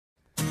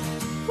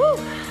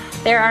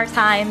There are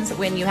times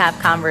when you have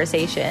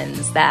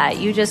conversations that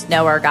you just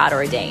know are God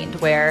ordained,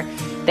 where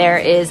there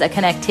is a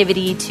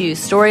connectivity to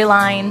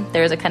storyline,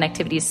 there's a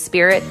connectivity to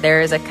spirit,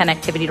 there's a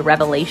connectivity to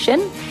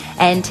revelation.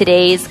 And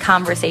today's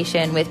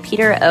conversation with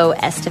Peter O.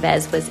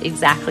 Estevez was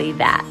exactly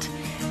that.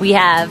 We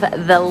have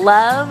the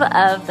love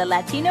of the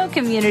Latino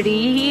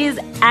community. He's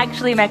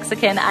actually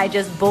Mexican. I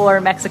just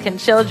bore Mexican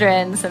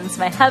children since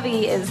my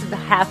hubby is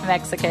half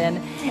Mexican.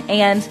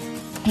 And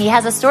he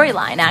has a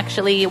storyline,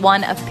 actually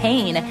one of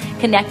pain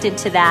connected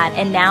to that.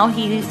 And now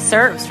he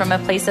serves from a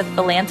place of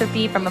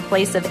philanthropy, from a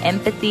place of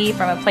empathy,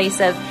 from a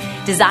place of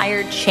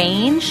desired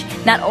change,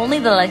 not only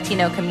the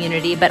Latino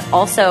community, but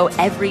also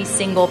every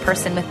single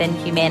person within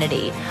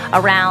humanity,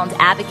 around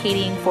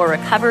advocating for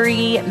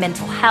recovery,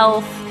 mental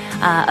health,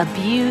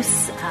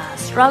 abuse,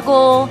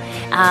 struggle,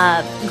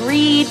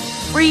 greed,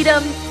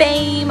 freedom,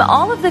 fame,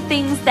 all of the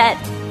things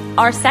that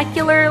are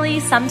secularly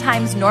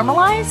sometimes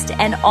normalized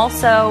and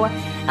also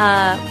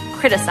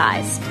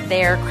criticized.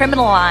 They're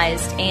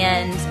criminalized,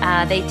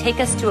 and they take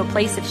us to a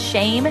place of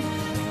shame,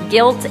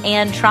 guilt,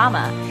 and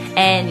trauma.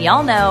 And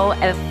y'all know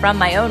from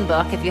my own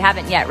book, if you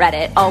haven't yet read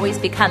it, Always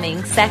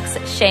Becoming: Sex,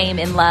 Shame,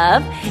 and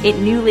Love. It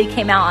newly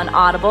came out on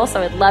Audible,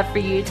 so I'd love for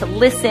you to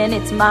listen.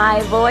 It's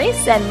my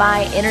voice and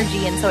my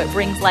energy, and so it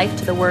brings life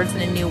to the words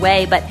in a new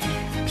way. But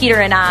Peter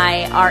and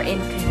I are in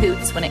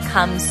cahoots when it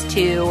comes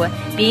to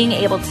being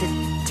able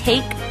to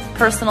take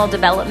personal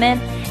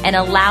development and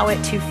allow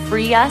it to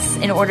free us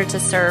in order to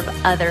serve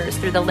others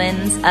through the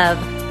lens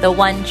of the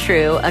one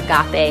true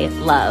agape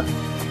love.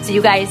 So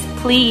you guys,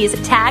 please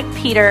tag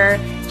Peter,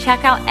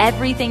 check out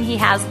everything he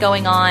has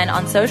going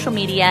on social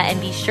media, and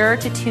be sure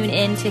to tune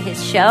in to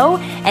his show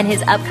and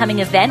his upcoming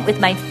event with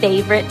my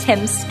favorite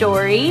Tim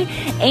Story,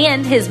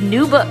 and his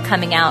new book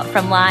coming out,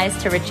 From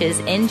Lies to Riches,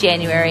 in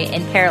January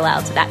in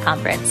parallel to that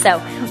conference. So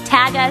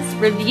tag us,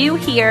 review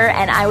here,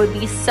 and I would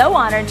be so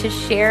honored to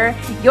share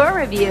your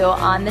review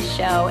on the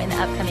show in the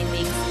upcoming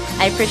weeks.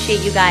 I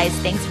appreciate you guys.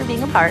 Thanks for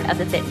being a part of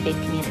the Fit and Faith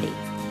community.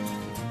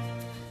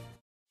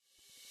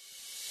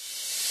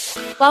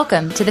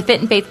 Welcome to the Fit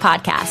and Faith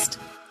podcast.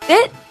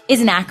 FIT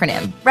is an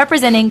acronym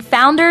representing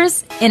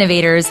founders,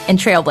 innovators, and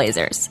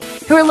trailblazers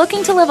who are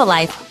looking to live a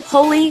life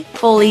wholly,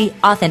 fully,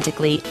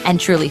 authentically, and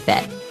truly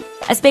fit.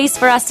 A space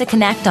for us to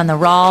connect on the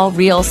raw,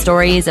 real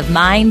stories of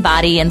mind,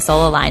 body, and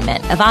soul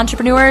alignment of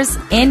entrepreneurs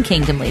and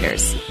kingdom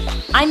leaders.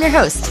 I'm your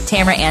host,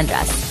 Tamara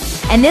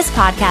Andress, and this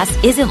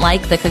podcast isn't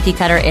like the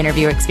cookie-cutter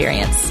interview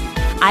experience.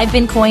 I've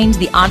been coined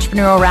the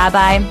entrepreneurial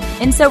rabbi,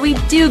 and so we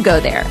do go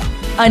there,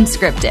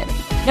 unscripted.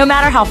 No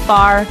matter how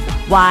far,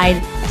 wide,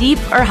 deep,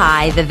 or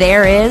high the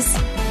there is,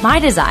 my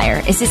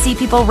desire is to see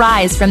people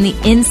rise from the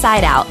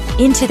inside out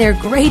into their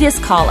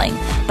greatest calling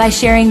by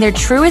sharing their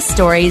truest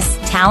stories,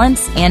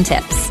 talents, and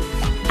tips.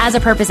 As a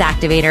purpose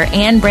activator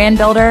and brand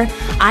builder,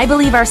 I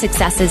believe our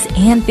successes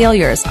and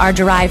failures are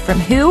derived from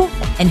who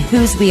and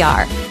whose we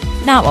are,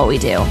 not what we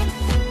do.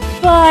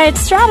 But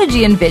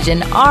strategy and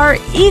vision are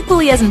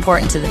equally as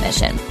important to the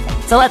mission.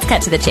 So let's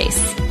cut to the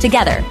chase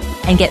together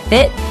and get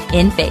fit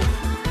in faith.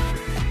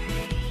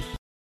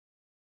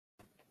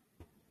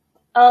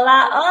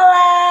 Hola,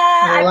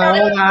 hola.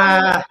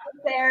 Hola.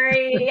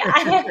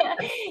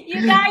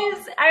 You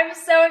guys, I'm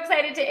so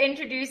excited to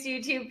introduce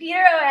you to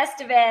Peter O.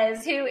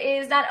 Estevez, who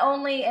is not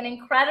only an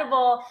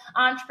incredible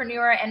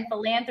entrepreneur and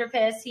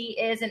philanthropist, he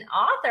is an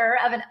author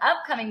of an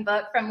upcoming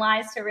book, From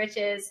Lies to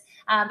Riches.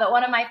 But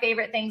one of my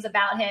favorite things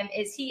about him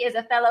is he is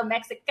a fellow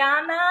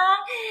Mexicana,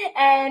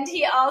 and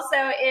he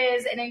also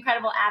is an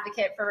incredible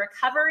advocate for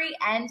recovery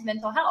and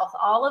mental health,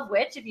 all of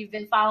which, if you've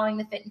been following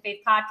the Fit and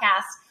Faith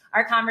podcast,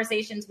 are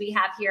conversations we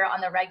have here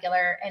on the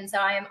regular. And so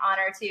I am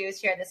honored to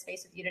share this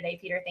space with you today,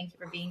 Peter. Thank you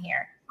for being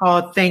here.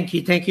 Oh, thank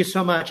you. Thank you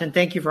so much. And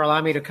thank you for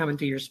allowing me to come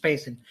into your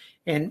space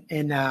and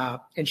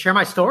share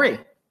my story.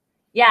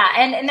 Yeah.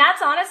 And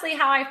that's honestly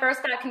how I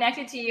first got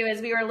connected to you, as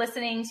we were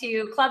listening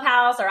to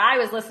Clubhouse, or I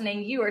was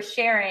listening, you were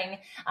sharing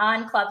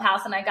on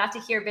Clubhouse, and I got to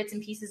hear bits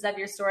and pieces of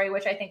your story,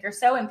 which I think are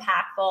so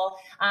impactful.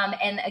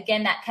 And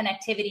again, that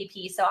connectivity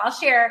piece. So I'll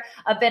share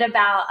a bit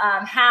about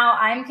how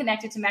I'm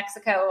connected to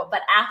Mexico,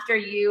 but after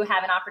you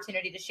have an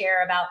opportunity to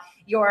share about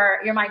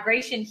your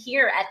migration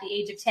here at the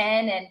age of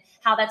 10 and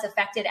how that's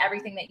affected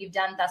everything that you've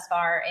done thus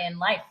far in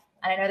life.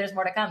 And I know there's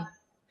more to come.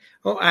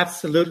 Oh,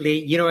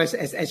 absolutely. You know,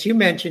 as you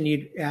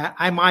mentioned,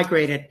 I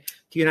migrated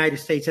to the United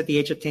States at the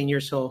age of 10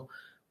 years old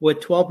with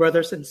 12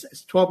 brothers and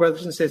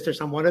sisters.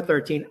 I'm one of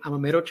 13. I'm a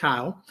middle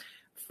child,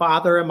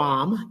 father and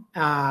mom,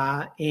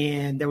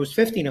 and there was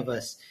 15 of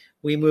us.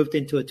 We moved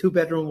into a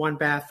 2-bedroom,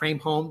 1-bath frame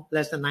home,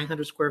 less than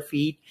 900 square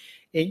feet.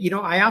 And, you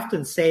know, I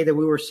often say that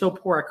we were so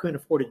poor I couldn't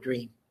afford a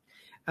dream.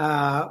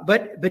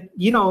 But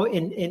you know,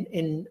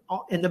 in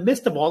the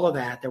midst of all of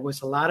that, there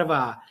was a lot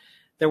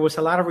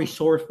of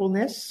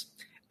resourcefulness.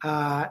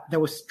 There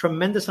was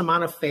tremendous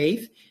amount of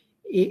faith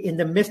in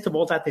the midst of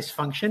all that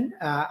dysfunction.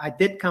 I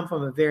did come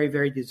from a very,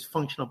 very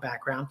dysfunctional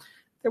background.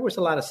 There was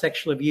a lot of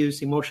sexual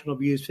abuse, emotional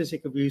abuse,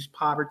 physical abuse,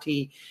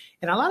 poverty,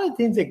 and a lot of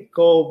things that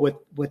go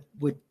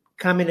with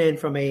coming in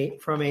from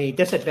a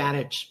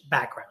disadvantaged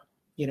background.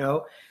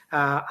 a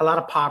lot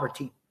of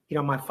poverty.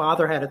 My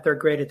father had a third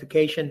grade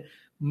education.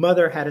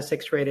 Mother had a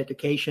sixth grade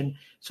education.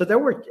 So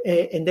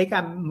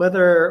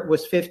mother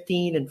was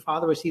 15 and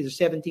father was either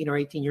 17 or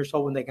 18 years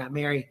old when they got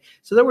married.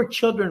 So there were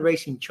children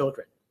raising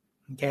children.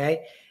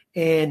 Okay.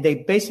 And they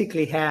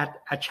basically had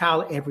a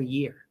child every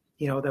year.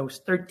 There was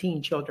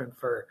 13 children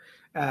for,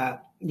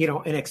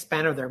 in a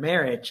span of their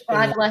marriage.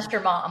 God bless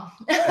your mom.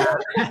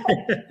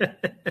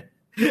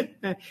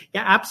 Yeah,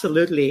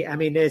 absolutely. I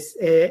mean, it's,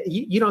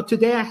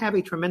 today I have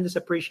a tremendous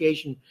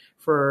appreciation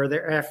for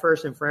their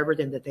efforts and for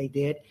everything that they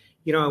did.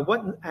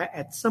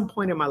 At some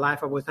point in my life,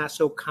 I was not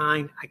so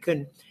kind. I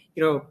couldn't,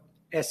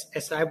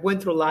 as I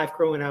went through life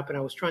growing up and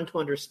I was trying to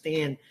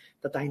understand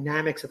the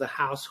dynamics of the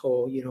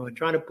household, and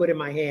trying to put in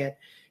my head,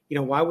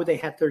 why would they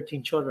have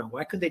 13 children?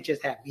 Why couldn't they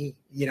just have me,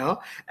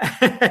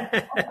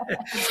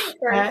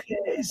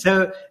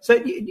 So,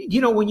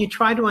 when you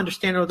try to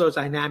understand all those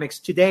dynamics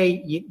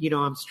today,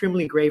 I'm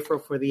extremely grateful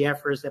for the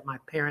efforts that my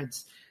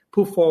parents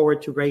put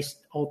forward to raise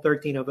all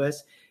 13 of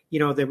us.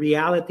 The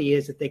reality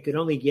is that they could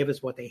only give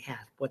us what they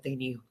had, what they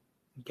knew.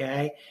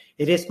 Okay.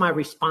 It is my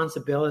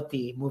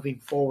responsibility moving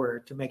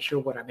forward to make sure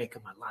what I make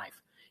of my life.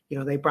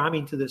 They brought me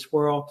into this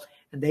world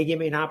and they gave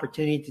me an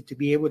opportunity to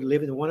be able to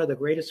live in one of the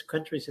greatest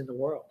countries in the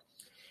world.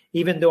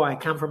 Even though I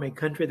come from a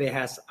country that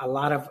has a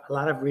lot of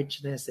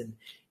richness and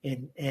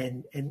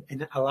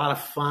a lot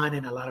of fun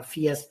and a lot of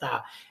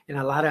fiesta and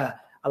a lot of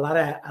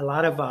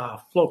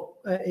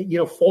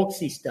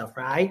folksy stuff,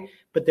 right?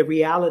 But the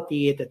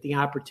reality is that the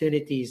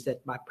opportunities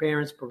that my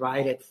parents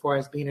provided for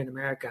us being in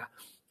America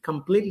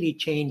completely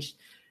changed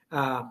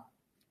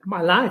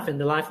my life and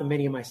the life of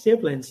many of my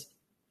siblings.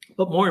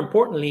 But more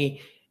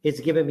importantly, it's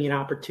given me an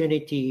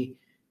opportunity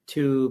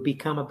to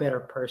become a better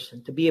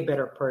person, to be a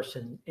better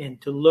person,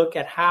 and to look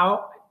at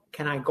how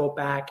can I go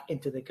back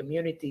into the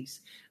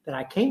communities that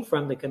I came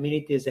from, the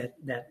communities that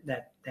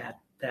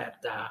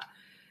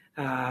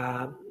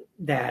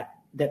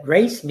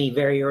raised me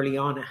very early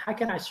on. And how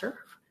can I serve?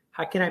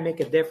 How can I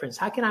make a difference?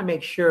 How can I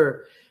make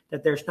sure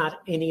that there's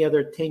not any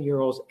other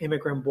 10-year-olds,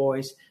 immigrant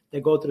boys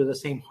that go through the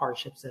same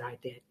hardships that I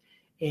did?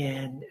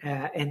 And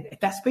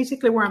that's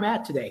basically where I'm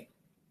at today.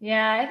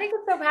 Yeah, I think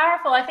it's so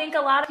powerful. I think a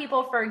lot of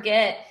people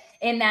forget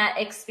in that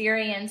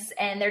experience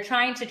and they're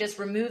trying to just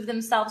remove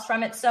themselves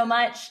from it so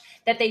much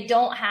that they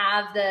don't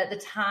have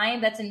the time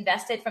that's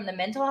invested from the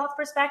mental health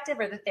perspective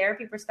or the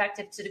therapy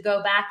perspective to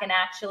go back and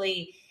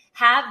actually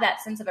have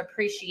that sense of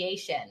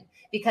appreciation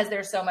because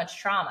there's so much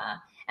trauma.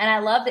 And I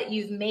love that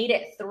you've made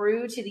it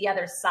through to the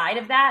other side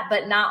of that,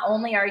 but not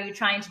only are you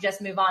trying to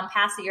just move on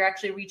past it, you're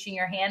actually reaching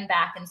your hand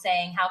back and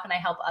saying, how can I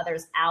help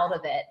others out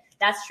of it?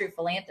 That's true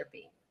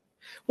philanthropy.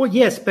 Well,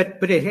 yes, but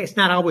it's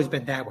not always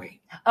been that way.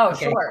 Oh,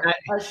 okay? Sure.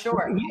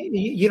 Sure.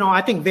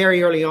 I think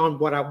very early on,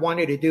 what I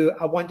wanted to do,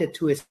 I wanted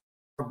to escape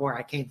from where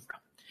I came from.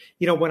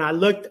 When I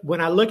look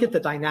at the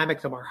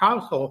dynamics of our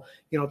household,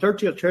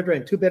 13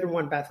 children, 2-bedroom,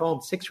 1-bath home,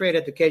 6th grade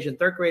education,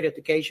 3rd grade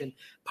education,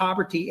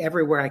 poverty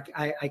everywhere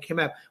I came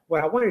up.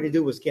 What I wanted to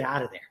do was get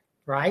out of there,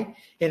 right?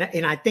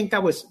 And I think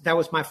that was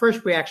my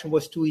first reaction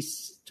was to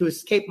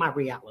escape my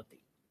reality.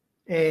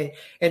 And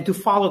to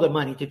follow the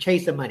money, to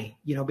chase the money,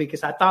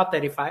 because I thought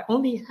that if I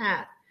only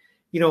had,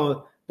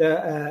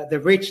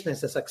 the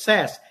richness, the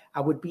success,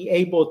 I would be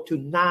able to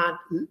not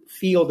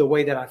feel the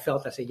way that I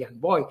felt as a young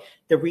boy.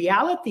 The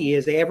reality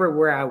is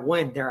everywhere I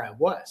went, there I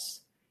was.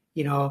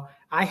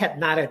 I had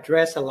not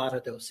addressed a lot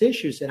of those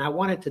issues, and I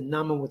wanted to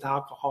numb them with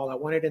alcohol. I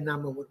wanted to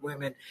numb them with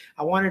women.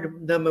 I wanted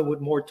to numb them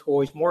with more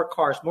toys, more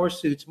cars, more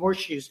suits, more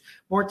shoes,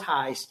 more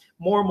ties,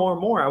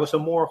 more. I was a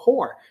more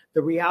whore.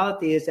 The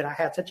reality is that I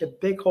had such a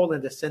big hole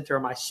in the center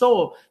of my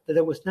soul that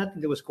there was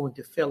nothing that was going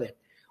to fill it.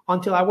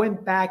 Until I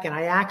went back and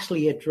I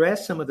actually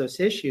addressed some of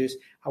those issues,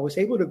 I was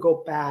able to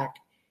go back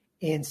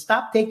and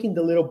stop taking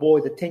the little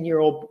boy, the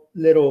 10-year-old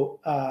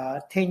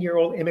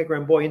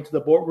immigrant boy into the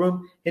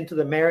boardroom, into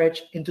the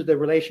marriage, into the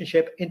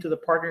relationship, into the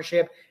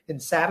partnership, and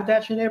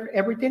sabotaging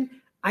everything.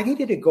 I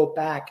needed to go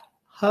back,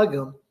 hug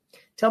him,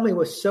 tell me it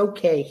was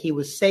okay, he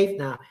was safe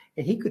now,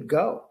 and he could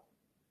go.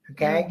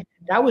 Okay?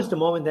 Mm-hmm. That was the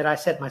moment that I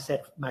set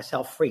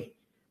myself free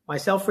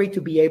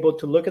to be able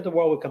to look at the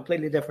world with a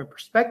completely different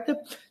perspective,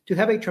 to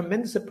have a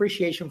tremendous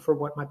appreciation for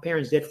what my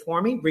parents did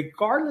for me,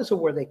 regardless of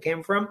where they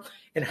came from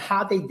and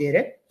how they did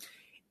it.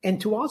 And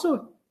to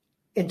also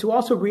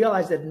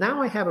realize that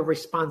now I have a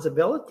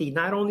responsibility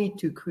not only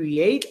to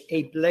create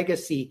a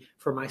legacy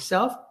for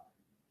myself,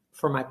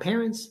 for my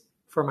parents,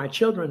 for my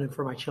children, and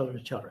for my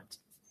children's children.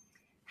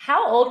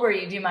 How old were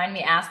you? Do you mind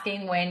me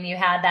asking when you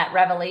had that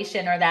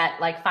revelation or that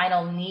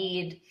final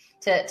need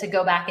to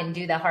go back and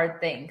do the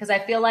hard thing? Because I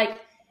feel like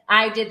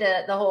I did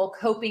the whole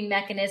coping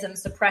mechanism,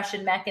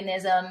 suppression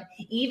mechanism,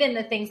 even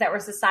the things that were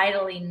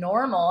societally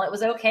normal. It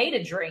was okay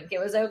to drink. It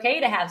was okay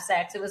to have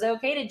sex. It was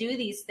okay to do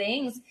these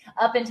things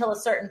up until a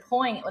certain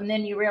point. And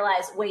then you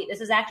realize, wait,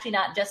 this is actually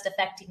not just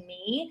affecting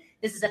me.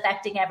 This is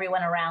affecting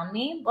everyone around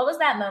me. What was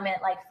that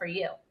moment like for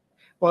you?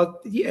 Well,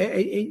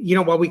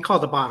 what we call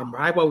the bottom,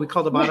 right? What we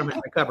call the bottom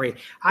in recovery.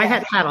 I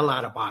had a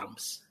lot of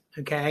bottoms.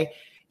 Okay.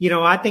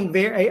 I think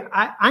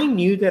I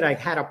knew that I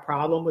had a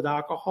problem with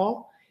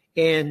alcohol.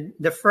 And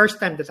the first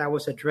time that I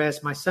was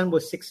addressed, my son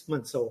was 6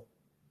 months old.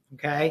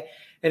 Okay.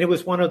 And it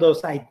was one of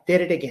those, I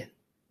did it again.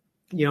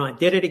 I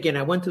did it again.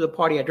 I went to the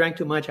party. I drank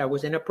too much. I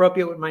was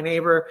inappropriate with my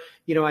neighbor.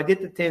 I did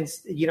the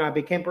things, I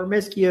became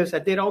promiscuous. I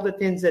did all the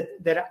things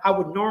that I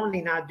would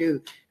normally not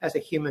do as a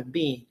human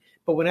being.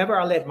 But whenever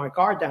I let my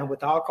guard down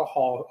with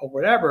alcohol or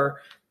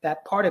whatever,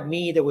 that part of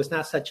me that was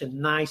not such a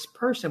nice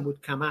person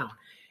would come out.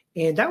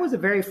 And that was the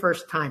very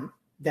first time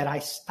that I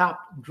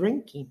stopped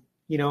drinking,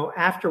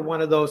 after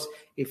one of those,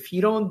 if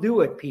you don't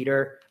do it,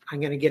 Peter, I'm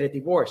going to get a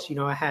divorce.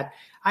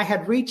 I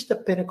had reached the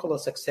pinnacle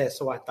of success.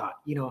 So I thought,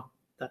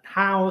 the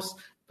house,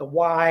 the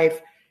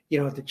wife,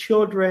 the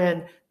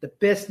children, the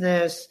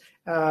business,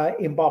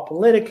 involved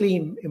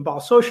politically,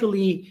 involved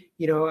socially.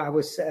 I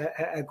was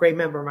a great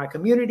member of my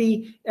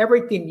community,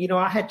 everything,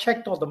 I had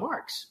checked all the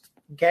marks.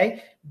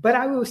 Okay. But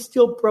I was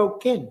still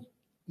broken.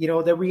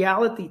 The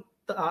reality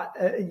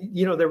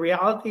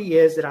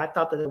is that I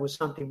thought that there was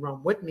something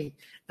wrong with me,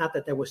 not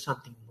that there was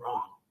something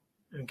wrong.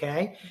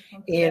 Okay.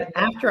 And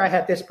after I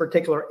had this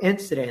particular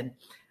incident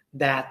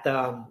that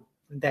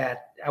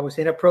I was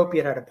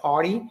inappropriate at a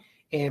party,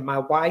 and my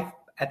wife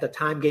at the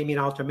time gave me an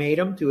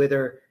ultimatum to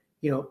either,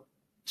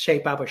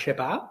 shape up or ship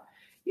out.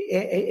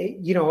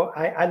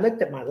 I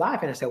looked at my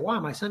life and I said,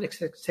 wow, my son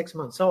is 6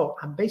 months old.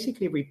 I'm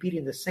basically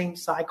repeating the same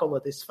cycle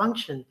of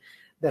dysfunction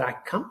that I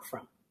come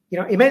from.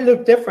 It may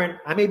look different.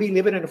 I may be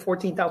living in a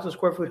 14,000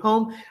 square foot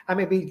home. I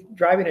may be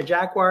driving a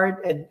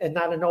Jaguar and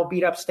not an old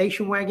beat up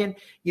station wagon.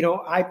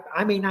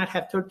 I may not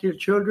have 13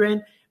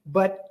 children,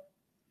 but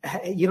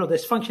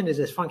dysfunction is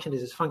dysfunction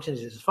is dysfunction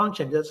is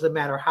dysfunction. It doesn't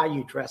matter how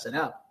you dress it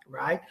up,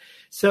 right?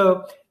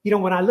 So,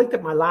 when I looked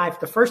at my life,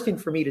 the first thing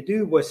for me to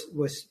do was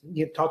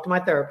talk to my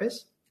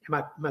therapist.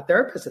 And my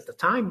therapist at the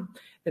time,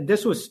 and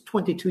this was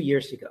 22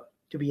 years ago,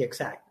 to be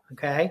exact.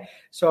 Okay,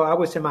 so I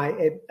was in my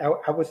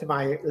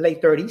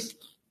late 30s.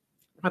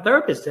 My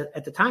therapist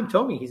at the time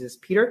told me, he says,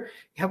 Peter,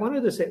 you have one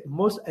of the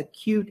most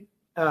acute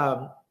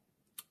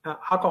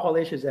alcohol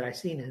issues that I've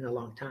seen in a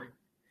long time.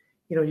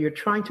 You're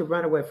trying to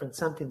run away from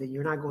something that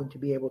you're not going to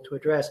be able to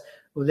address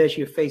unless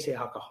you face the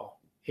alcohol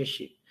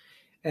issue.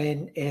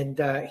 And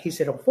he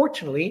said,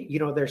 unfortunately,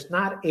 there's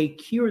not a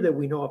cure that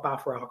we know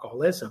about for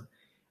alcoholism,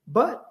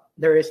 but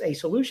there is a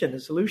solution. The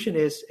solution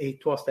is a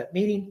 12-step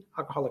meeting,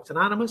 Alcoholics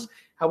Anonymous.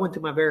 I went to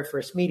my very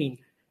first meeting,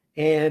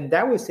 and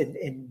that was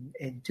in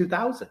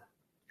 2000,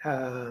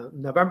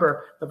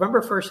 November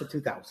 1st of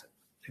 2000.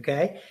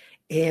 Okay.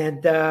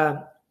 And,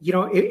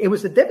 it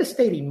was a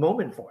devastating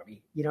moment for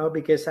me,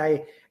 because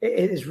it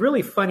is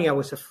really funny. I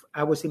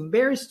was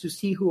embarrassed to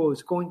see who I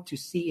was going to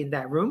see in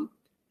that room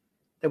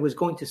that was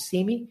going to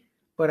see me,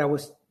 but I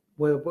was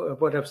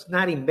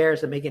not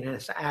embarrassed of making an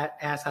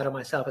ass out of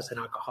myself as an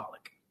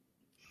alcoholic.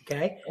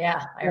 Okay.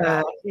 Yeah.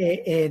 I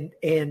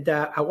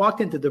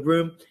walked into the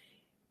room,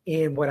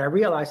 and what I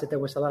realized that there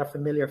was a lot of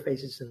familiar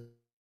faces,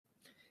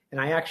 and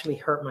I actually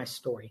heard my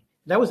story.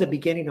 That was the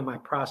beginning of my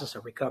process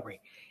of recovery.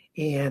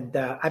 And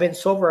I've been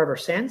sober ever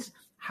since.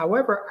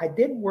 However, I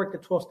did work the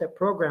 12-step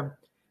program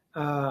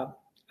for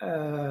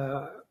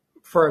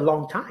a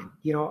long time.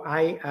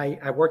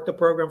 I worked the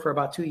program for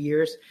about 2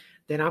 years.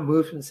 Then I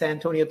moved from San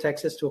Antonio,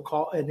 Texas to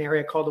an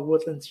area called the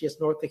Woodlands, just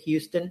north of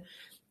Houston,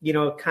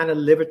 kind of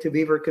liver to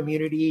beaver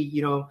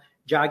community,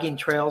 jogging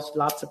trails,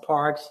 lots of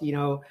parks,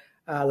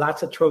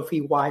 lots of trophy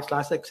wives,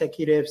 lots of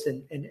executives.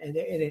 And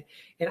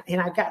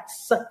I got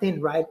sucked in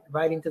right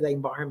into the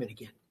environment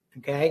again.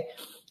 Okay.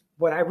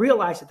 What I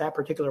realized at that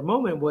particular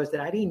moment was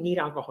that I didn't need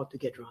alcohol to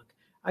get drunk.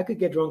 I could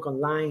get drunk on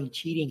lying,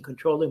 cheating,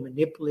 controlling,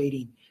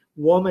 manipulating,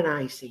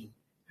 womanizing.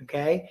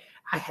 Okay,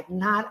 I had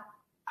not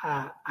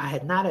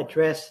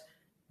addressed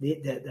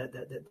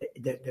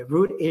the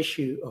root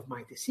issue of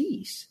my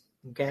disease.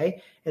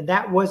 Okay, and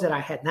that was that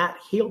I had not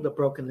healed the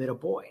broken little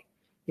boy.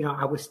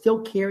 I was still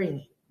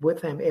carrying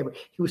with him.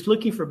 He was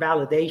looking for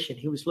validation.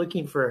 He was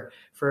looking for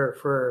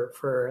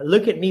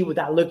look at me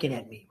without looking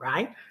at me,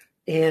 right?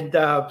 And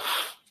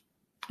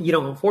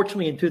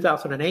unfortunately, in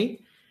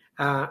 2008,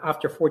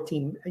 after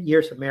 14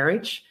 years of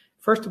marriage,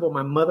 first of all,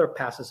 my mother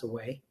passes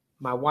away.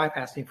 My wife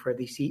asked me for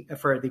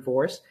a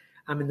divorce.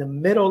 I'm in the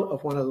middle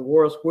of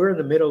we're in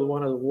the middle of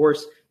one of the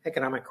worst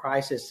economic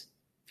crises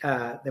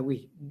that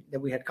we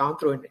had gone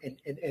through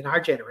in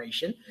our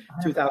generation,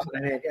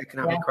 2008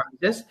 economic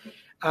crisis.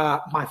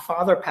 My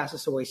father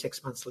passes away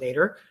 6 months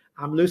later.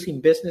 I'm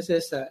losing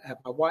businesses.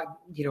 My wife,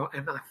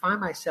 and I find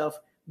myself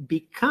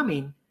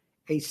becoming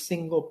a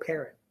single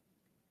parent.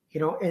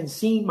 And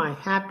seeing my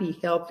happy,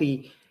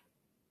 healthy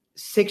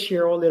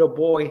 6-year-old little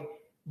boy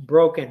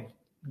broken,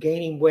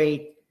 gaining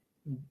weight,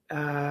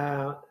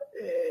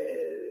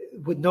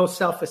 with no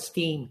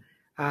self-esteem,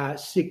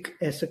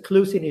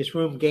 secluded in his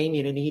room,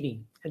 gaming and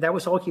eating. And that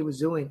was all he was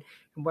doing.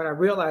 And what I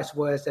realized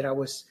was that I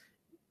was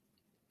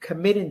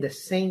committing the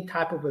same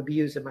type of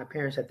abuse that my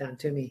parents had done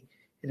to me,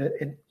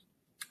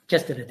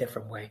 just in a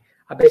different way.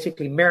 I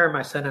basically married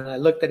my son, and I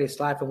looked at his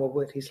life and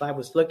what his life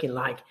was looking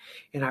like.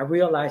 And I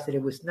realized that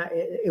it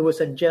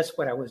wasn't just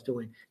what I was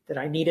doing, that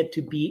I needed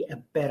to be a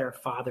better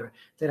father,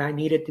 that I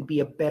needed to be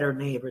a better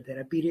neighbor, that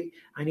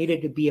I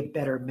needed to be a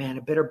better man,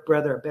 a better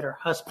brother, a better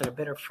husband, a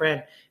better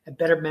friend, a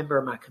better member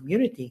of my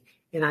community.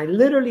 And I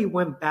literally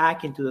went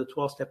back into the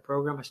 12-step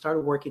program. I started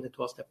working the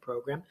 12-step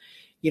program.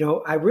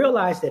 I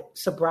realized that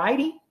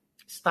sobriety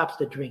stops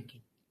the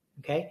drinking.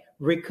 Okay.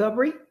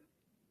 Recovery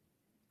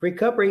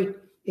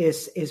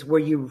is where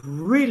you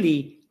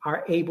really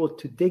are able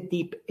to dig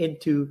deep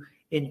into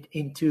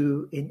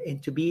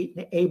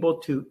being able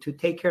to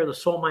take care of the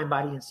soul, mind,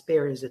 body, and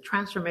spirit. Is a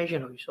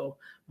transformation of your soul,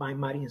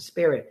 mind, body, and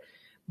spirit.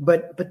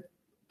 But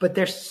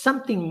there's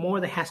something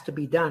more that has to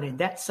be done, and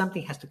that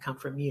something has to come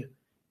from you.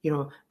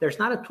 There's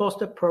not a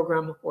 12-step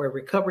program or a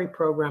recovery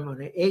program or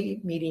an AA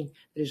meeting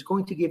that is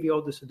going to give you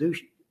all the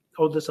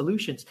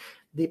solutions.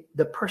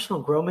 The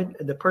personal growth,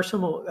 the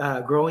personal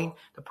growing,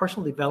 the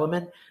personal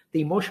development, the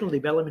emotional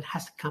development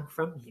has to come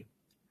from you.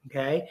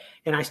 Okay.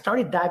 And I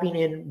started diving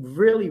in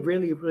really,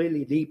 really,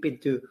 really deep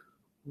into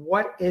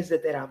what is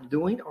it that I'm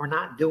doing or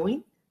not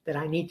doing that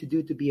I need to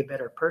do to be a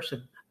better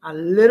person. I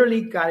literally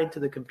got into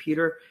the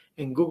computer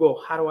and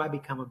Google, how do I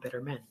become a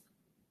better man?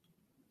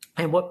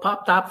 And what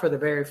popped up for the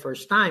very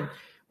first time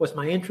was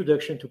my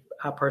introduction to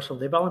personal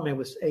development. It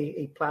was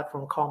a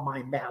platform called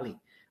Mind Valley.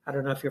 I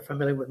don't know if you're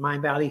familiar with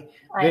Mind Valley,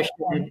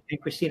 Vishnu and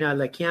Christina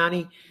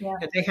Lakiani. Yeah.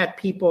 And they had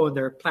people on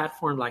their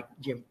platform like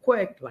Jim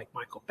Quick, like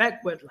Michael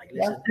Beckwith, like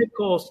Lisa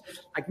Nichols,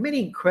 like many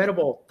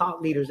incredible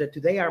thought leaders that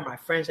today are my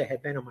friends that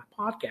had been on my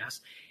podcast.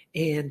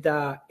 And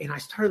I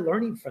started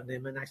learning from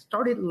them, and I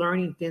started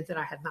learning things that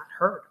I had not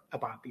heard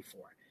about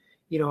before.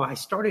 I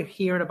started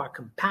hearing about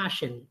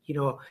compassion.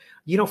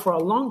 For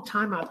a long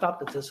time, I thought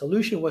that the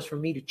solution was for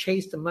me to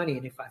chase the money.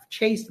 And if I've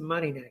chased the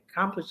money and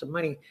accomplished the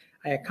money,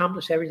 I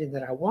accomplished everything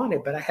that I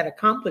wanted. But I had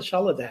accomplished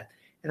all of that,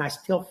 and I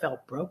still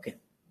felt broken.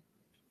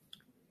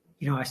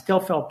 I still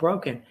felt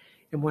broken.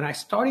 And when I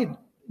started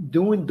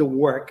doing the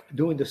work,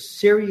 doing the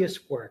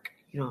serious work,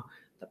 the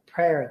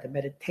prayer, the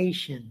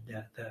meditation,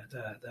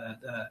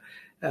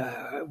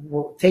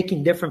 we're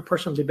taking different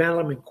personal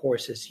development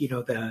courses,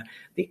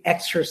 the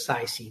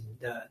exercising,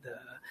 the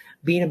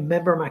being a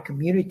member of my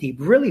community,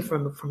 really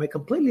from a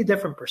completely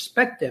different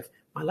perspective,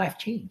 my life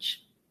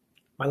changed.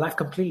 My life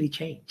completely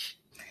changed.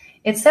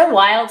 It's so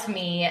wild to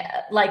me,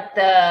 like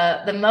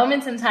the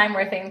moments in time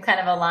where things kind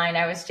of align.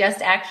 I was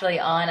just actually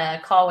on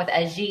a call with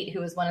Ajit,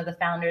 who was one of the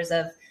founders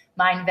of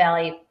Mind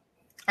Valley,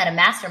 at a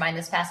mastermind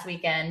this past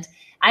weekend.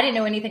 I didn't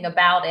know anything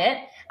about it.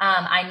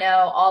 I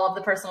know all of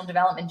the personal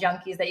development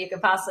junkies that you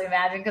could possibly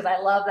imagine because I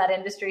love that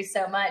industry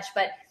so much.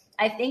 But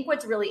I think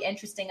what's really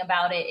interesting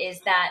about it is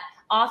that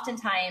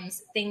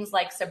oftentimes things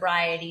like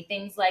sobriety,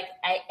 things like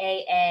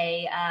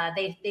AA,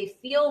 they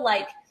feel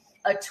like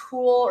a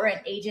tool or an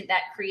agent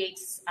that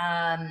creates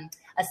a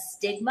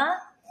stigma,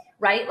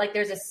 right? Like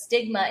there's a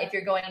stigma if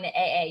you're going to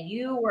AA.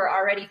 You were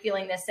already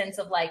feeling this sense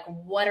of like,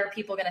 what are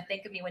people going to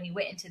think of me when you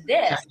went into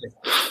this?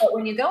 Exactly. But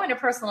when you go into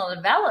personal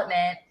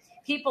development,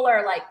 people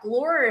are like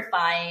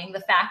glorifying the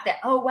fact that,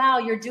 oh, wow,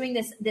 you're doing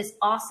this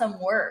awesome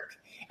work.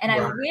 And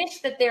right. I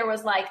wish that there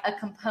was like a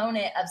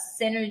component of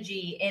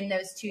synergy in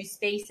those two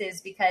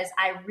spaces because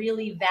I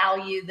really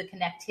value the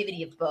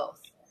connectivity of both.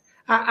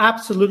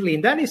 Absolutely.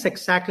 And that is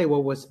exactly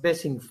what was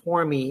missing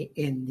for me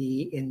in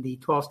the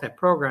 12-step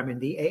program, in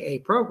the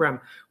AA program,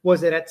 was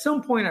that at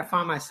some point I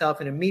found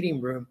myself in a meeting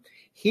room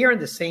hearing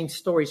the same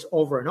stories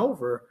over and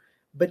over,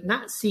 but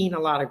not seeing a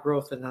lot of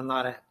growth and a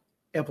lot of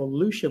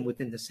evolution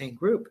within the same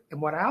group.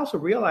 And what I also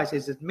realized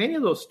is that many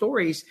of those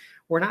stories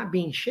were not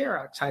being shared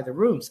outside the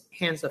rooms,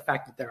 hence the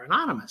fact that they're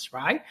anonymous,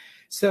 right?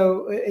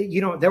 So,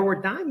 there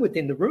were dying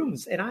within the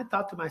rooms. And I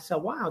thought to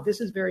myself, wow,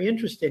 this is very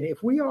interesting.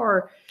 If we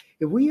are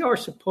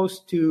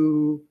supposed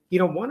to,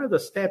 one of the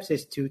steps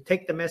is to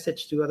take the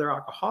message to other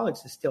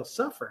alcoholics that still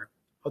suffer.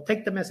 Or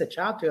take the message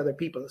out to other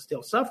people that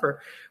still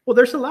suffer. Well,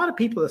 there's a lot of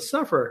people that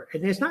suffer,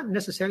 and it's not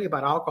necessarily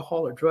about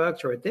alcohol or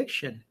drugs or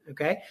addiction,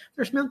 okay?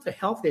 There's mental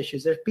health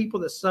issues. There's people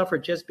that suffer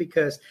just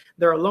because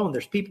they're alone.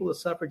 There's people that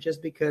suffer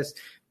just because,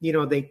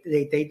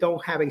 they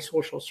don't have a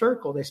social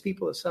circle. There's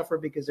people that suffer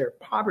because they're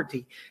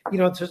poverty.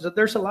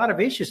 There's a lot of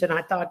issues, and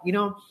I thought,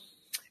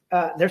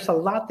 there's a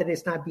lot that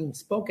is not being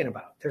spoken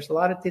about. There's a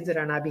lot of things that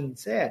are not being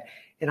said.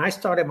 And I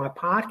started my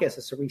podcast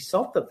as a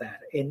result of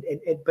that.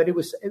 But it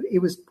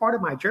was part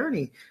of my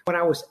journey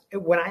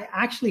when I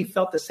actually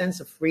felt the sense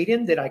of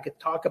freedom that I could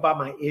talk about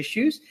my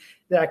issues,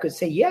 that I could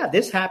say, yeah,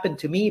 this happened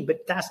to me,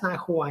 but that's not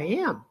who I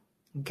am.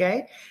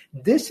 Okay.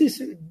 This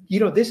is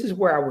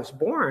where I was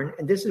born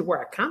and this is where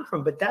I come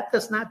from, but that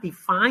does not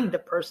define the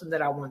person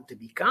that I want to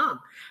become.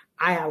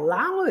 I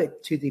allow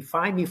it to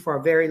define me for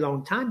a very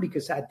long time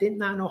because I did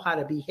not know how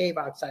to behave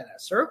outside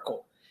that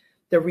circle.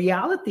 The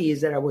reality is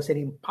that I was an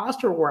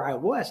imposter where I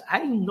was.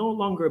 I no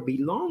longer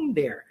belong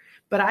there,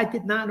 but I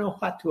did not know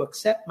how to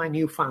accept my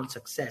newfound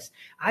success.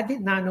 I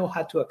did not know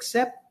how to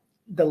accept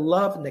the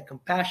love and the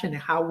compassion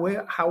and how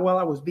well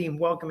I was being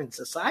welcomed in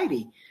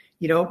society.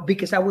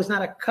 because I was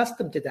not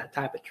accustomed to that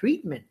type of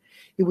treatment.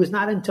 It was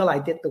not until I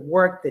did the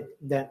work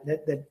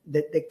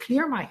that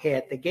cleared my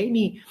head, that gave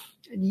me,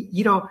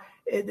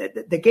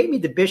 that gave me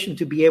the vision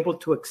to be able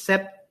to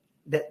accept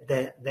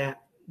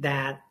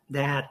that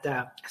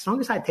as long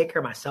as I take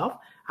care of myself,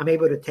 I'm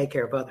able to take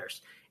care of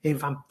others. And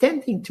if I'm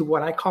tending to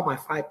what I call my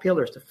 5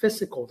 pillars, the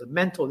physical, the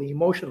mental, the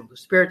emotional, the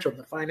spiritual,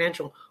 the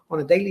financial on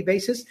a daily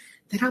basis,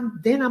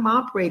 then I'm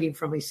operating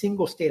from a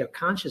single state of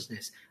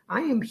consciousness.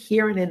 I am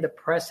here and in the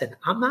present.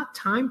 I'm not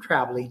time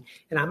traveling,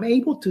 and I'm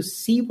able to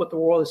see what the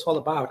world is all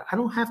about. I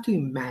don't have to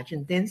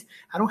imagine things.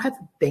 I don't have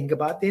to think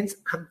about things.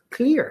 I'm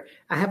clear.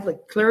 I have the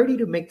clarity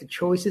to make the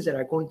choices that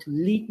are going to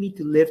lead me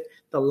to live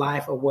the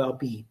life of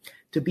well-being,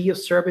 to be of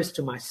service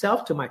to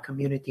myself, to my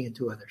community, and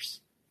to others.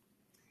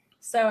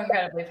 So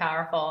incredibly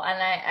powerful.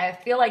 And I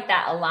feel like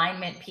that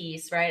alignment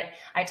piece, right?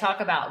 I talk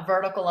about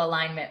vertical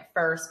alignment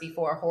first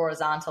before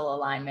horizontal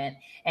alignment,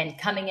 and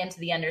coming into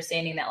the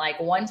understanding that like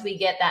once we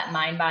get that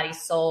mind, body,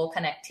 soul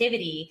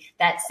connectivity,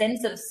 that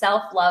sense of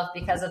self-love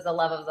because of the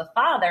love of the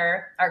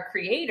Father, our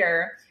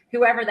creator,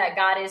 whoever that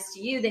God is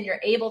to you, then you're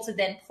able to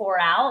then pour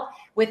out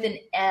with an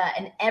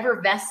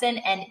effervescent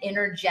and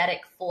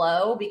energetic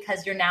flow,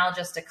 because you're now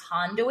just a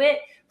conduit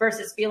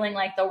versus feeling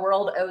like the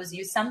world owes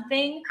you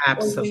something.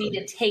 Absolutely. Or you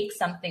need to take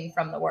something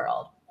from the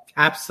world.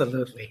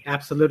 Absolutely.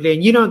 Absolutely.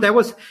 And that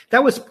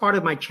was part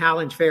of my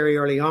challenge very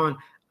early on.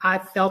 I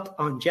felt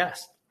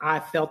unjust. I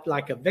felt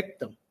like a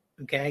victim.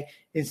 Okay.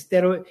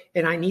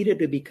 And I needed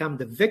to become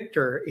the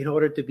victor in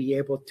order to be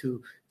able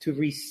to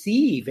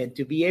receive and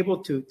to be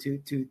able to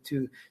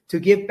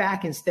give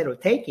back instead of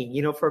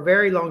taking. For a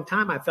very long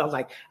time, I felt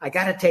like I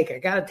got to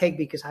take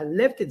because I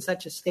lived in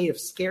such a state of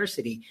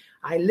scarcity.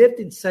 I lived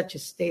in such a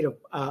state of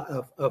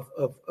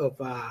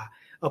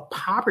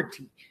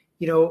poverty.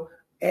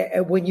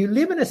 When you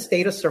live in a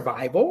state of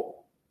survival,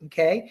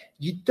 okay,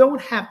 you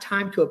don't have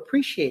time to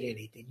appreciate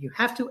anything. You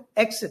have to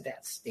exit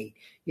that state.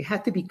 You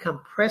have to become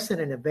present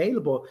and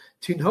available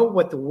to know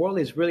what the world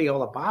is really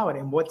all about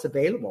and what's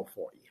available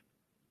for you.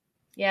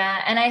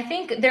 Yeah. And I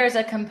think there's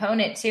a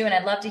component too, and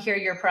I'd love to hear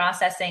your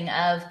processing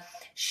of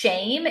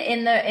shame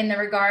in the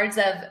regards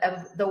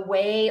of the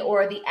way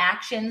or the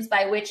actions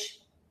by which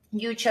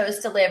you chose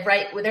to live,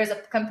 right? There's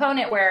a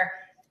component where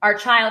our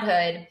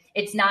childhood,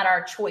 it's not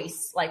our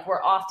choice. Like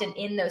we're often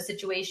in those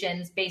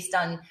situations based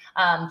on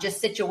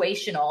just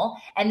situational.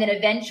 And then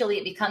eventually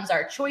it becomes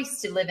our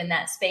choice to live in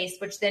that space,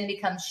 which then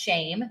becomes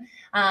shame.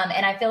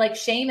 And I feel like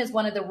shame is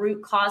one of the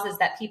root causes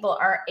that people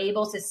aren't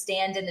able to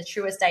stand in the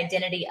truest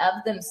identity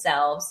of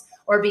themselves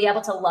or be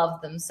able to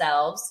love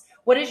themselves.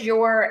 What has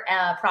your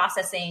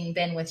processing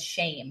been with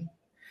shame?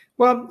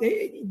 Well,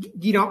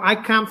 I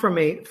come from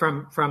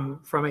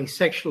a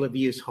sexual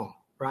abuse home,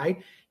 right?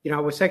 I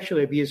was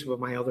sexually abused with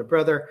my elder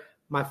brother.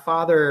 My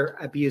father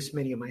abused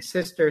many of my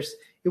sisters.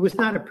 It was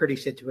not a pretty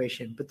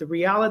situation, but the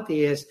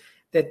reality is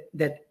that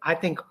I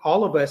think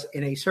all of us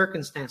in a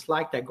circumstance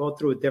like that go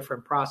through a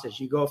different process.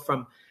 You go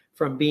from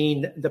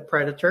being the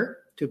predator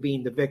to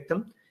being the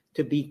victim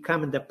to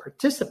becoming the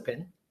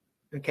participant,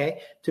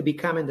 okay, to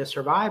becoming the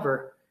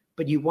survivor.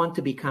 But you want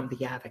to become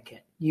the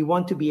advocate. You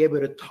want to be able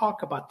to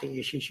talk about the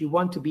issues. You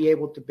want to be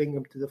able to bring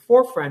them to the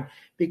forefront,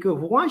 because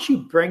once you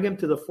bring them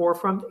to the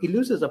forefront, it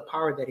loses the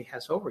power that it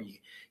has over you.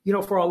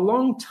 For a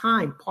long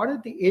time, part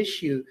of the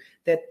issue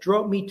that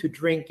drove me to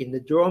drinking,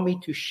 that drove me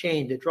to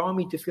shame, that drove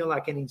me to feel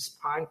like an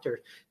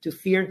imposter, to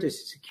fear and to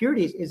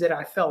insecurities, is that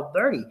I felt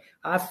dirty.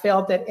 I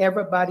felt that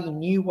everybody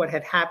knew what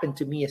had happened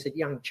to me as a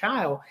young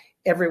child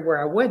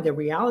everywhere I went. The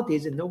reality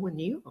is that no one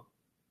knew.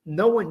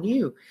 No one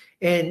knew.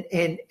 And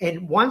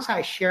once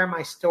I share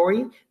my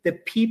story, the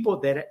people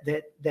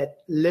that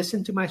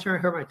listen to my story,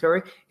 heard my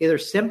story, either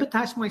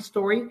sympathize with my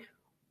story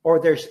or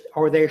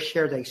they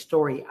share their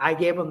story. I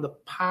gave them the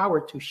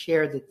power to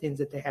share the things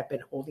that they have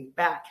been holding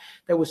back.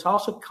 That was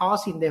also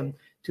causing them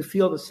to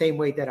feel the same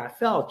way that I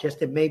felt,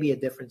 just in maybe a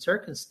different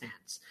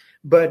circumstance.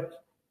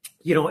 But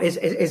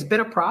it's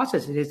been a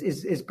process.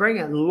 It's been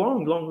a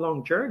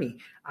long journey.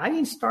 I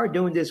didn't start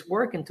doing this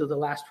work until the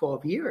last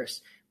 12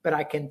 years. But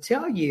I can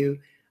tell you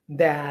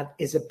that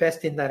is the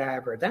best thing that I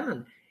ever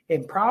done.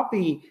 And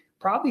probably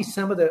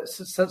some of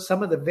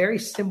the very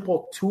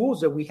simple tools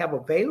that we have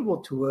available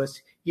to us,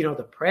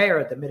 the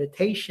prayer, the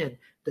meditation,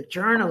 the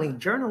journaling.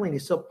 Journaling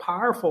is so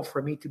powerful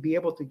for me to be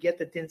able to get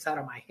the things out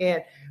of my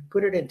head,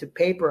 put it into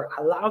paper,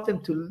 allow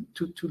them to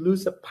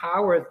lose the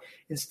power.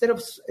 Instead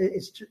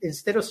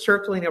of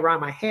circling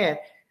around my head,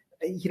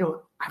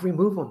 I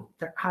remove them.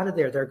 They're out of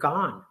there. They're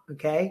gone.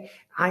 Okay.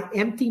 I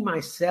empty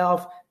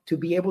myself to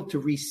be able to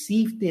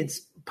receive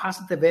this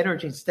positive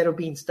energy instead of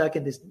being stuck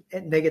in this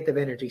negative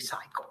energy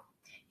cycle.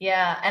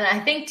 Yeah. And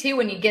I think too,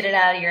 when you get it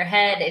out of your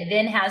head, it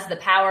then has the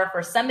power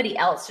for somebody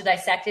else to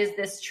dissect, is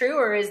this true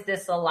or is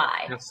this a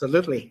lie?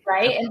 Absolutely.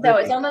 Right. Absolutely. And so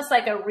it's almost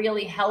like a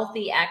really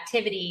healthy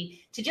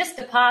activity to just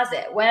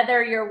deposit,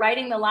 whether you're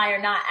writing the lie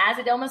or not. As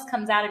it almost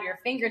comes out of your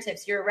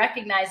fingertips, you're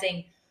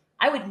recognizing,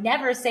 I would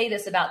never say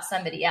this about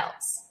somebody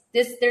else.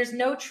 there's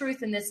no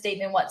truth in this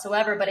statement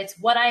whatsoever, but it's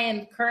what I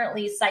am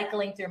currently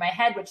cycling through my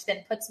head, which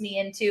then puts me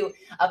into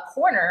a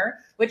corner,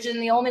 which is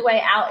the only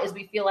way out is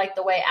we feel like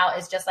the way out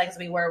is just like as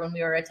we were when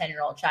we were a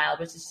 10-year-old child,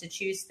 which is to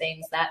choose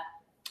things that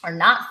are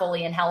not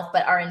fully in health,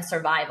 but are in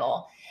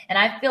survival. And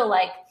I feel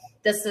like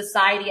the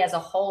society as a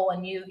whole,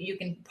 and you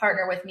can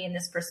partner with me in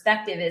this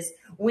perspective, is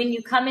when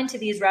you come into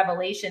these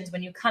revelations,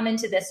 when you come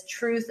into this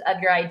truth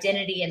of your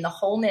identity and the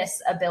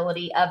wholeness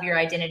ability of your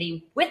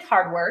identity with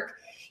hard work,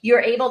 you're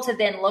able to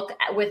then look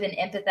at, with an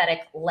empathetic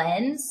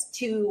lens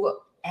to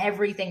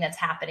everything that's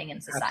happening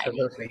in society.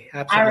 Absolutely.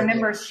 I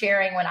remember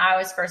sharing when I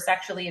was first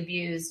sexually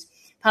abused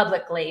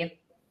publicly,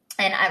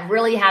 and I'm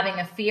really having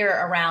a fear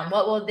around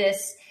what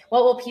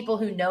will people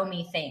who know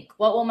me think?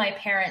 What will my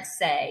parents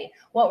say?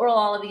 What will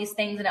all of these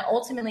things? And it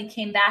ultimately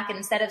came back, and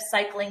instead of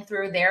cycling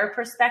through their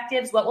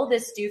perspectives, what will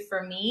this do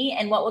for me?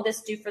 And what will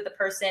this do for the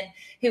person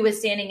who is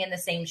standing in the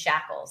same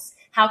shackles?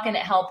 How can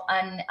it help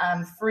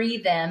free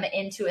them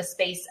into a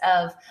space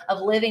of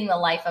living the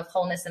life of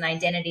wholeness and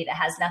identity that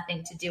has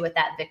nothing to do with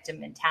that victim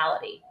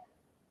mentality?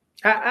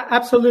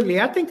 Absolutely.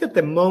 I think that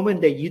the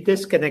moment that you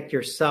disconnect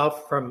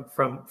yourself from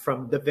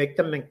the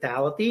victim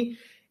mentality,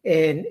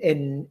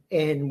 and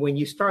when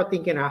you start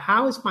thinking,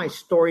 how is my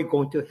story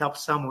going to help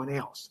someone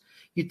else?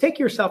 You take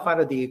yourself out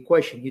of the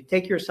equation. You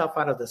take yourself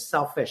out of the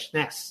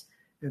selfishness.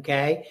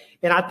 Okay.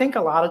 And I think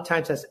a lot of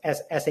times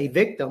as a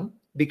victim,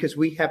 because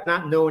we have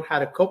not known how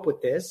to cope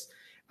with this,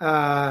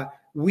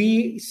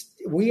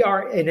 we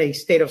are in a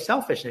state of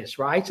selfishness,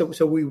 right?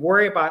 So we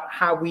worry about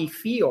how we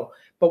feel.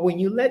 But when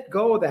you let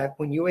go of that,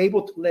 when you're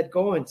able to let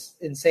go and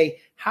say,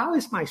 how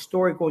is my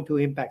story going to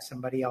impact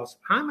somebody else?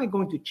 How am I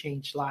going to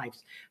change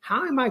lives?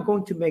 How am I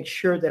going to make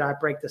sure that I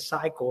break the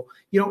cycle?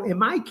 In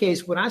my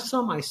case, when I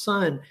saw my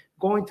son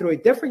going through a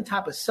different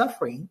type of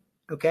suffering,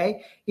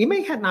 okay, it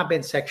may have not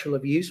been sexual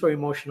abuse or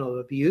emotional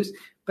abuse,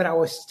 but I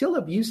was still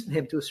abusing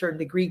him to a certain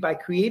degree by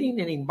creating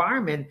an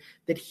environment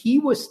that he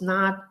was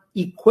not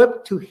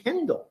equipped to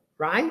handle.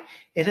 Right.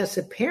 And as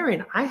a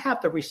parent, I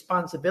have the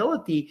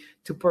responsibility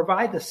to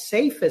provide the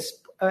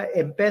safest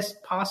and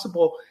best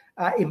possible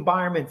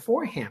environment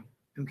for him.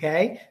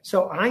 OK,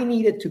 so I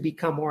needed to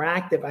become more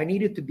active. I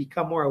needed to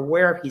become more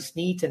aware of his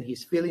needs and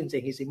his feelings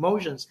and his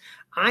emotions.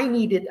 I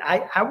needed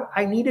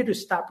to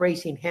stop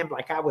raising him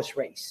like I was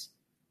raised.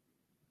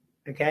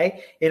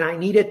 OK, and I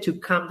needed to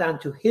come down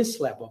to his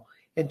level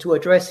and to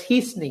address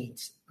his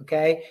needs.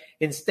 OK,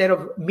 instead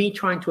of me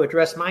trying to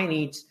address my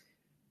needs.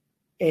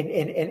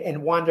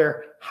 And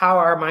wonder, how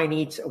are my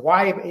needs?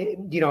 Why,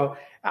 in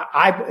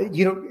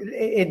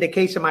the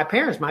case of my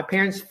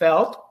parents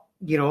felt,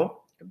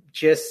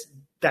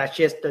 that's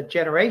just the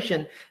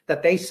generation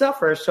that they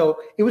suffer.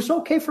 So it was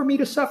okay for me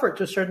to suffer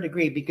to a certain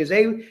degree because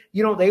they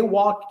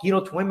walk,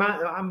 20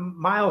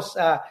 miles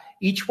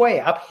each way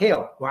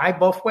uphill, right?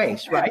 Both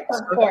ways, right?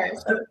 Of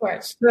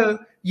course. So,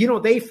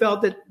 they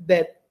felt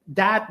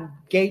that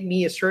gave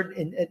me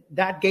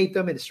that gave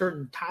them a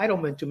certain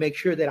entitlement to make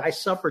sure that I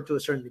suffered to a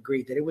certain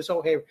degree, that it was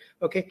okay.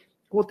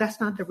 Well, that's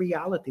not the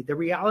reality. The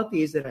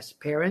reality is that as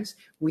parents,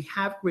 we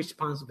have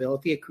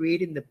responsibility of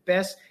creating the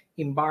best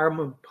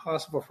environment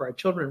possible for our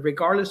children,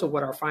 regardless of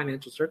what our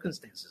financial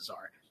circumstances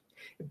are.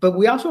 But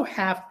we also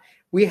have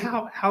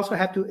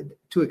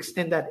to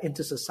extend that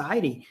into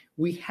society.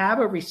 We have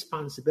a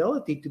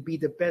responsibility to be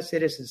the best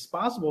citizens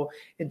possible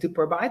and to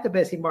provide the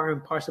best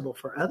environment possible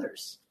for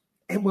others.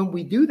 And when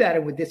we do that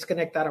and we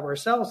disconnect out of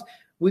ourselves,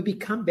 we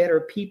become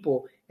better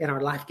people and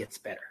our life gets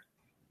better.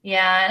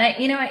 Yeah.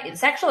 And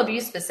sexual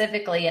abuse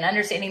specifically, and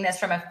understanding this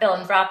from a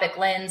philanthropic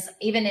lens,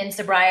 even in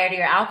sobriety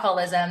or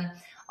alcoholism,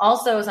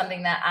 also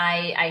something that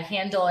I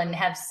handle and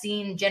have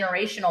seen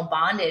generational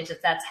bondage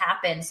that's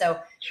happened. So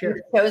sure.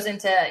 We've chosen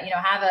to,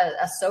 have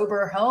a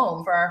sober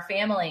home for our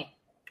family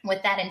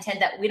with that intent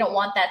that we don't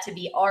want that to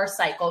be our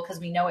cycle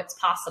because we know it's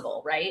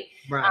possible, right?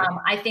 Right.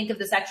 I think of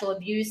the sexual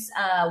abuse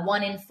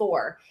 1 in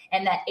 4,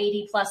 and that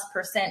 80+%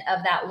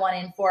 of that 1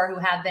 in 4 who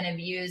have been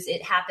abused,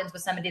 it happens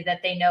with somebody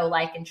that they know,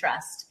 like, and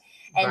trust.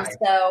 And right.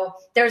 So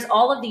there's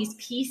all of these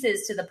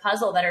pieces to the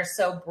puzzle that are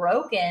so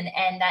broken,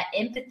 and that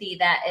empathy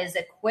that is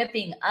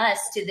equipping us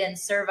to then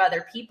serve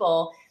other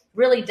people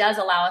really does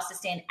allow us to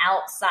stand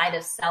outside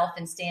of self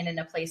and stand in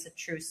a place of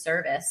true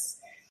service.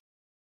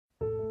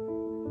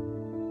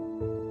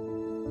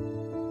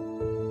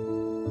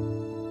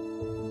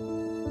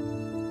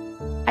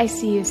 I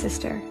see you,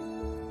 sister.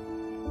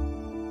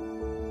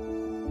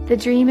 The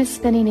dream is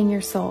spinning in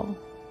your soul,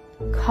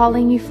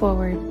 calling you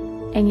forward,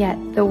 and yet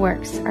the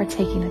works are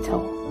taking a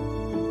toll.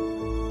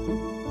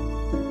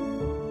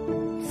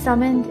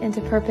 Summoned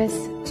into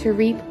purpose to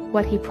reap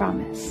what he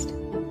promised.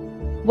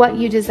 What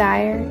you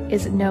desire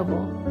is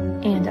noble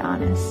and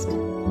honest.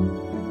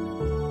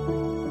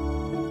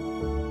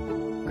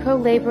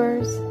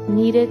 Co-laborers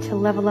needed to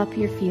level up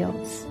your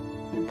fields.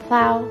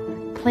 Plow,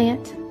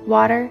 plant,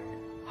 water,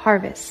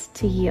 harvest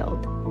to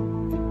yield.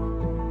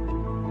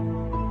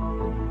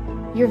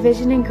 Your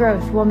vision and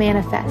growth will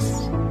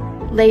manifest.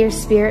 Lay your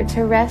spirit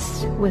to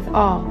rest with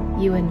all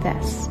you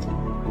invest.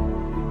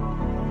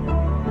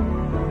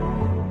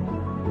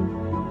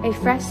 A a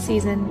fresh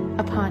season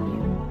upon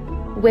you,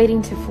 waiting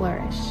to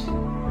flourish,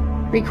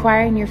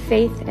 requiring your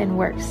faith and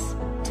works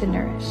to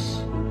nourish.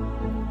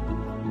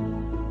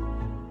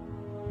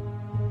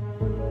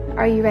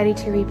 Are you ready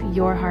to reap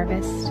your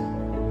harvest?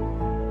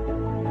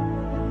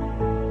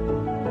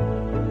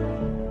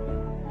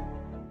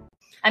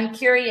 I'm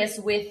curious,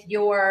 with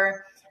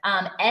your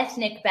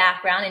ethnic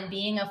background and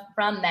being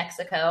from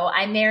Mexico,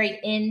 I married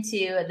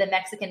into the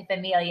Mexican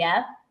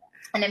familia,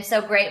 and I'm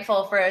so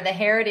grateful for the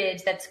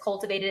heritage that's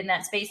cultivated in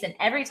that space. And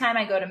every time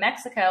I go to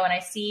Mexico and I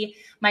see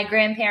my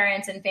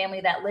grandparents and family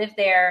that live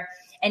there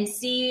and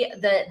see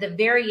the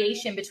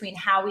variation between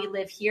how we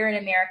live here in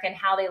America and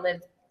how they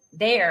live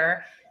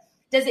there,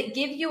 does it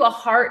give you a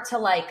heart to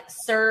like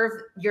serve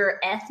your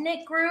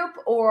ethnic group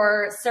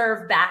or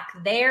serve back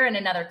there in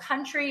another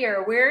country,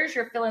 or where's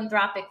your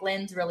philanthropic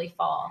lens really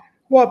fall?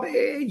 Well, my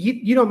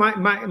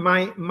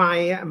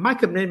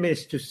commitment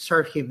is to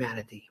serve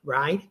humanity,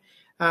 right?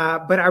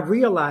 But I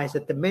realize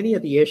that many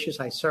of the issues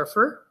I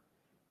suffer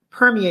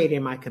permeate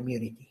in my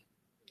community.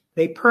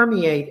 They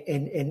permeate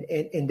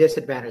in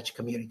disadvantaged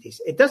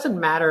communities. It doesn't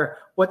matter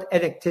what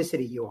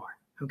ethnicity you are.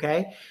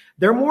 Okay,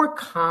 they're more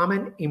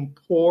common in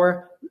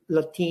poor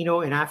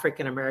Latino and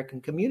African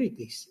American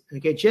communities.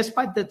 Okay, just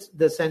by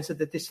the sense of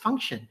the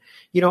dysfunction.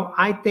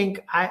 I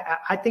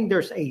think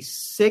there's a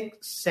sick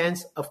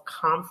sense of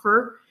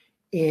comfort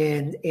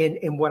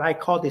in what I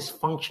call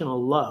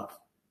dysfunctional love.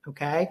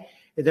 Okay,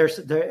 it's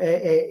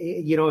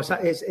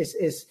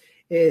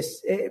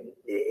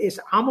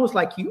almost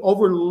like you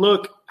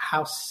overlook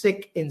how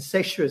sick,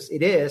 incestuous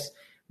it is,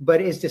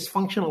 but it's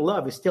dysfunctional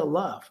love. It's still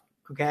love.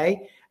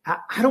 Okay.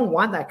 I don't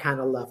want that kind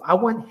of love. I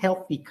want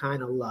healthy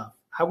kind of love.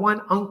 I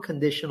want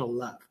unconditional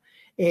love.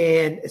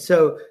 And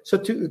so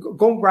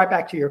going right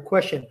back to your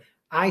question,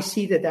 I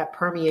see that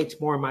permeates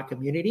more in my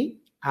community.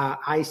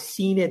 I've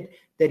seen it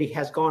that it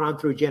has gone on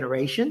through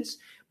generations.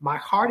 My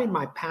heart and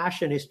my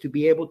passion is to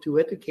be able to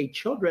educate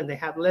children that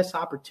have less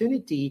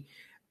opportunity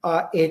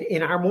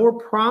and are more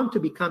prone to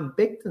become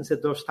victims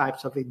of those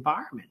types of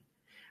environment.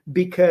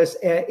 Because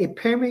it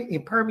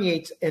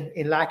permeates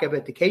in lack of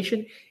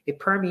education, it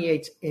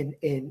permeates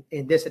in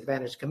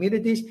disadvantaged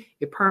communities,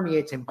 it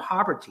permeates in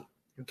poverty.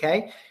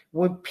 Okay,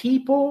 when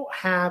people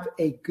have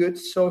a good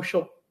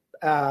social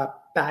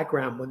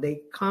background, when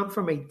they come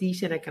from a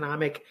decent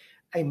economic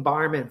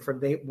environment,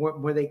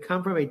 when they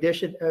come from an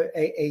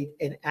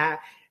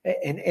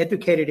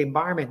educated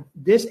environment,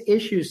 these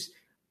issues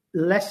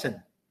lessen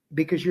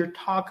because you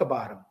talk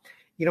about them.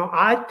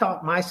 I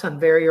taught my son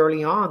very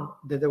early on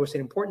that there was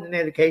an importance in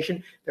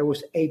education. There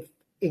was an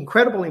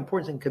incredible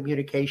importance in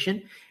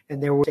communication,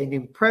 and there was an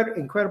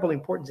incredible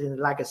importance in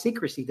lack of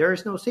secrecy. There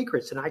is no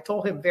secrets. And I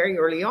told him very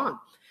early on,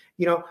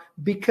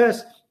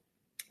 because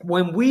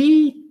when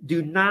we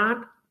do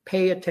not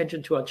pay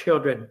attention to our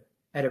children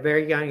at a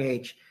very young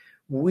age,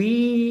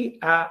 we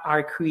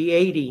are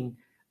creating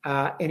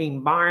an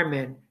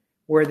environment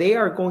where they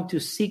are going to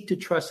seek to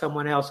trust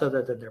someone else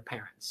other than their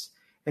parents.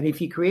 And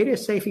if you create a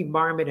safe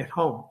environment at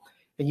home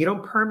and you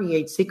don't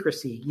permeate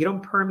secrecy, you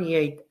don't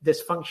permeate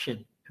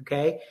dysfunction,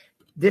 okay?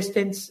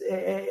 Distance,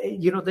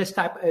 this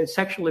type of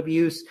sexual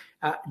abuse,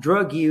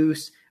 drug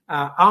use,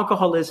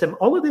 alcoholism,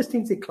 all of these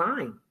things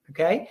decline,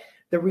 okay?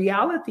 The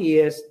reality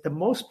is the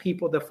most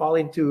people that fall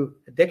into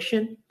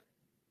addiction,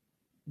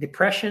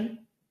 depression,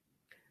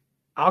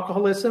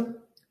 alcoholism,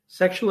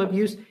 sexual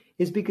abuse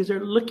is because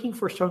they're looking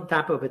for some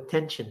type of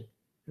attention,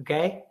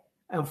 okay?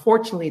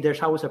 Unfortunately,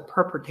 there's always a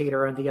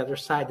perpetrator on the other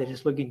side that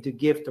is looking to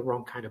give the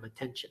wrong kind of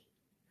attention.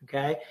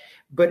 Okay.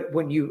 But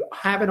when you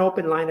have an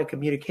open line of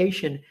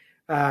communication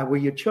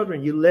with your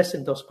children, you listen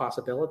to those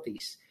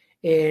possibilities.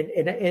 And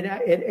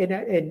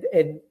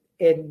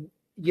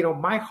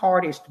my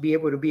heart is to be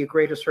able to be a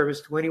greater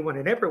service to anyone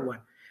and everyone.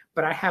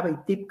 But I have a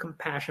deep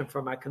compassion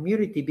for my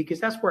community because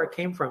that's where I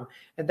came from.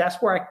 And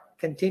that's where I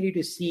continue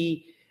to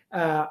see,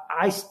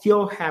 I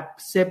still have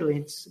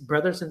siblings,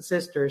 brothers and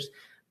sisters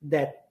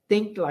that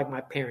think like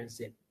my parents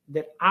did,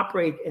 that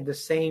operate in the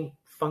same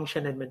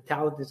function and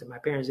mentalities that my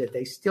parents did.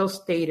 They still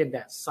stayed in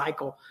that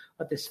cycle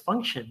of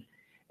dysfunction.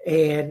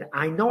 And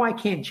I know I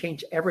can't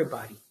change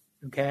everybody,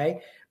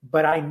 okay?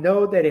 But I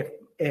know that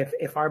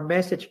if our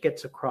message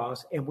gets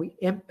across and we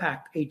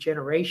impact a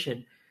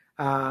generation,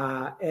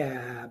 it's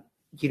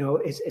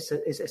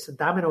a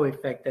domino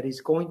effect that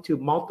is going to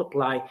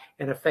multiply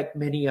and affect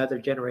many other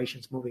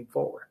generations moving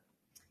forward.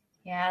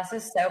 Yeah, this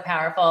is so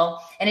powerful.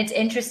 And it's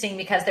interesting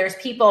because there's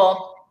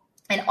people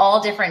in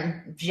all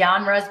different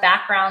genres,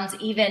 backgrounds,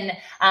 even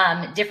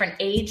different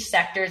age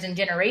sectors and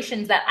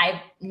generations that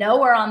I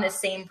know are on the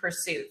same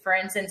pursuit. For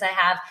instance, I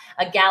have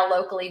a gal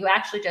locally who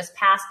actually just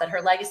passed, but her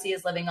legacy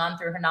is living on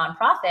through her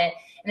nonprofit.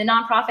 And the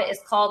nonprofit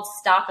is called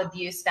Stop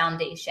Abuse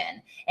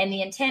Foundation. And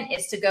the intent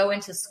is to go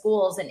into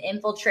schools and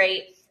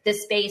infiltrate the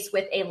space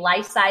with a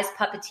life-size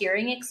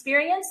puppeteering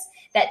experience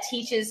that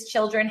teaches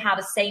children how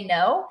to say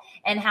no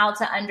and how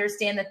to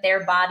understand that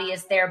their body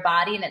is their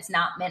body and it's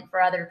not meant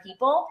for other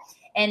people.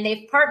 And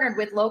they've partnered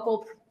with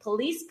local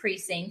police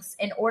precincts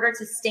in order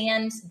to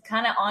stand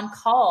kind of on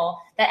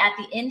call that at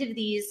the end of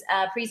these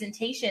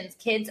presentations,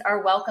 kids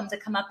are welcome to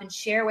come up and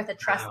share with a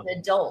trusted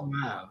adult.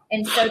 Wow.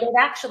 And so they've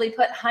actually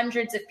put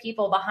hundreds of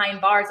people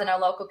behind bars in our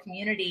local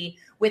community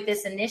with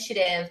this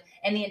initiative.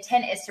 And the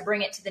intent is to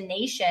bring it to the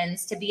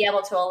nations to be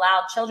able to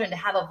allow children to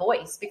have a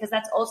voice, because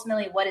that's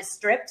ultimately what is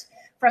stripped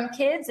from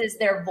kids, is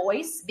their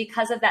voice,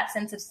 because of that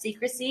sense of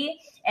secrecy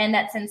and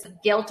that sense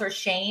of guilt or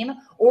shame,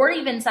 or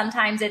even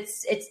sometimes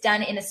it's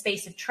done in a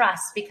space of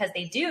trust because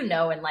they do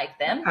know and like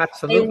them.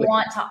 Absolutely. They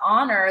want to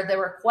honor the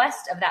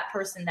request of that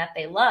person that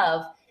they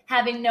love,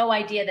 having no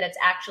idea that it's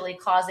actually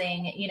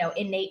causing,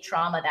 innate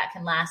trauma that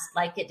can last,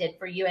 like it did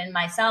for you and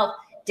myself,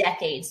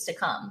 decades to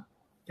come.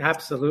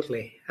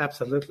 Absolutely.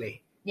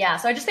 Yeah,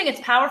 so I just think it's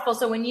powerful.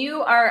 So when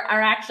you are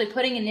actually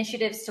putting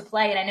initiatives to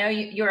play, and I know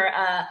you're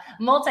a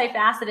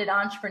multifaceted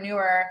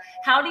entrepreneur,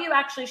 how do you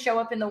actually show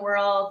up in the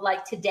world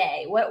like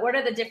today? What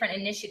are the different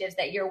initiatives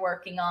that you're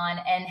working on,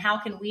 and how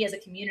can we as a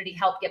community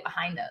help get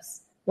behind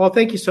those? Well,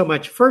 thank you so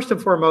much. First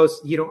and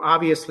foremost,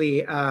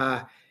 obviously,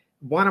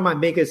 one of my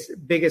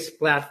biggest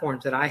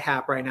platforms that I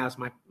have right now is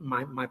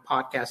my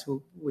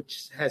podcast,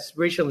 which has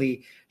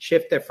recently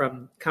shifted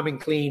from Coming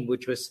Clean,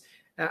 which was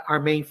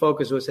our main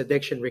focus was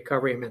addiction,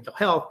 recovery, and mental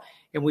health.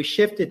 And we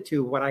shifted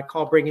to what I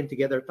call bringing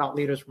together thought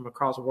leaders from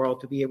across the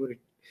world to be able to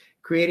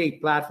create a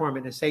platform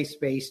and a safe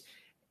space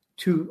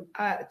to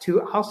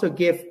also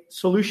give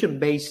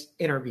solution-based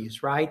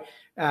interviews, right?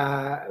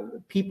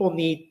 People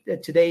need,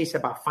 today is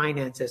about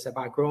finances,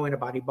 about growing,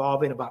 about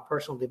evolving, about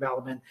personal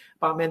development,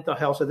 about mental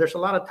health. So there's a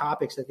lot of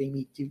topics that they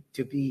need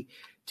to be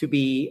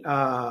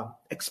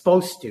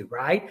exposed to,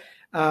 right?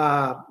 We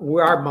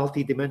are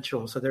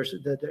multidimensional, so there's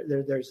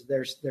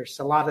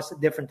a lot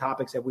of different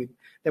topics that we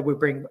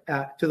bring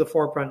to the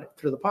forefront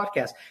through the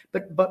podcast.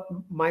 But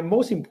my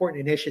most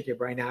important initiative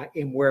right now,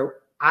 in where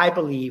I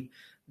believe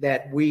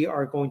that we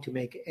are going to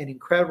make an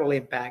incredible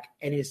impact,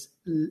 and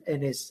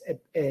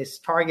is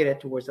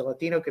targeted towards the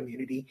Latino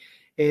community,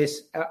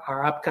 is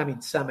our upcoming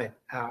summit.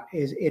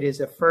 It is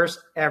the first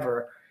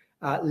ever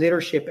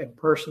leadership and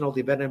personal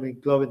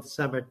development global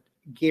summit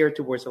geared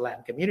towards the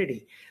Latin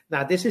community.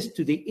 Now, this is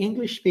to the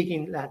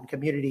English-speaking Latin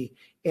community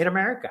in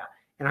America.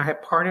 And I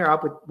have partnered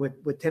up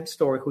with Tim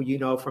Story, who you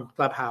know from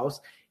Clubhouse,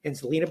 and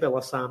Selena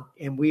Villasam.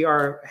 And we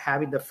are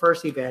having the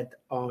first event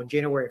on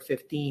January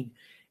 15.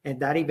 And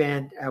that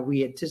event,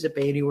 we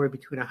anticipate anywhere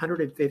between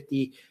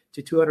 150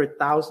 to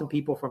 200,000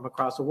 people from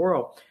across the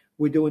world.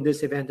 We're doing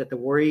this event at the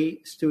Worry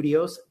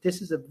Studios.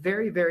 This is the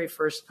very, very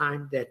first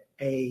time that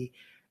a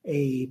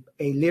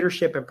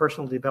leadership and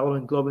personal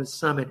development global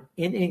summit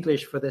in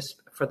English for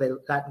the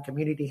Latin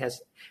community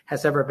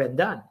has ever been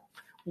done.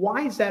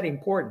 Why is that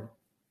important?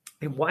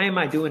 And why am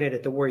I doing it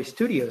at the Worry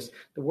Studios?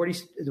 The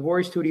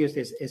Worry Studios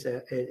is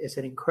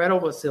an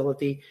incredible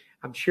facility.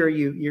 I'm sure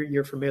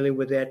you're familiar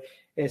with it.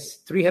 It's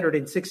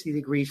 360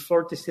 degrees,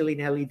 floor to ceiling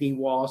LED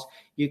walls.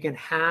 You can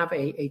have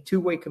a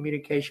two-way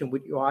communication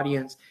with your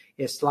audience.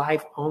 It's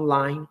live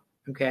online.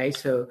 Okay.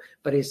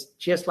 But it's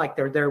just like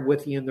they're there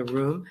with you in the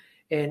room.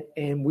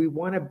 And we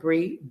want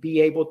to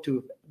be able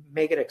to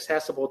make it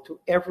accessible to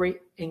every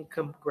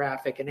income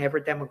graphic and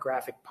every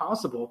demographic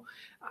possible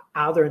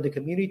out there in the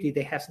community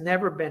that has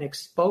never been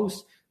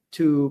exposed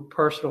to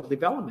personal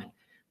development.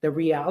 The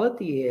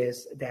reality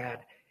is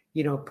that,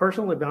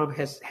 personal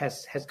development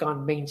has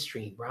gone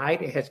mainstream,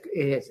 right?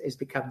 It's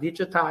become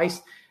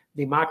digitized,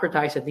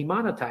 democratized, and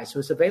demonetized. So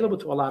it's available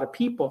to a lot of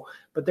people,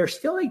 but there's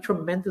still a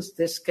tremendous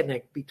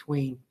disconnect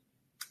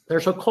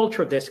there's a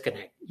cultural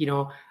disconnect.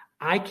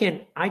 I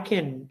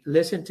can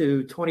listen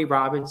to Tony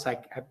Robbins,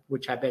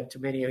 which I've been to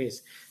many of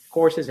his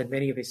courses and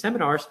many of his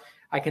seminars.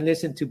 I can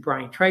listen to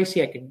Brian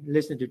Tracy. I can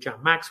listen to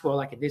John Maxwell.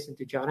 I can listen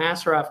to John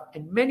Assaraf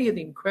and many of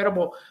the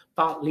incredible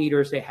thought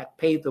leaders that have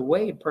paved the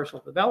way in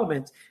personal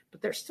development.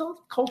 But there's still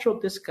a cultural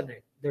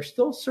disconnect. There's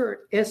still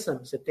certain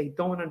isms that they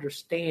don't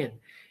understand.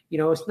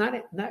 It's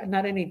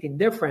not anything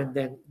different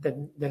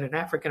than an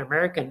African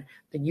American,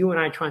 than you and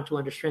I trying to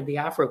understand the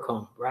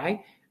Afro-comb,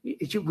 right?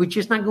 We're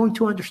just not going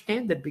to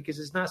understand it because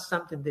it's not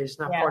something that is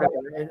not part of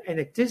an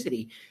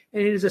ethnicity.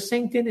 And it is the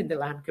same thing in the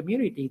Latin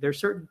community. There are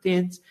certain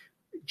things,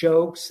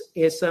 jokes,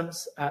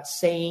 isms,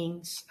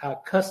 sayings,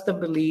 custom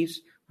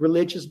beliefs,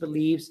 religious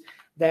beliefs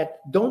that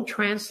don't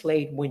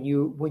translate when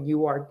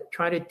you are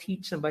trying to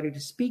teach somebody to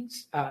speak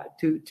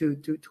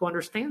to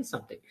understand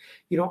something.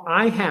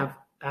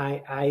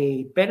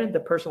 I've been in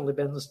the personal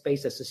development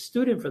space as a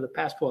student for the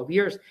past 12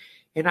 years.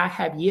 And I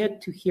have yet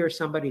to hear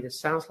somebody that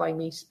sounds like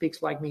me,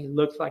 speaks like me,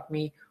 looks like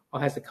me, or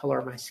has the color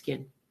of my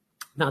skin.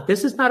 Now,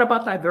 this is not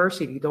about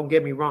diversity. Don't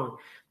get me wrong.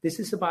 This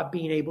is about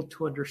being able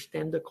to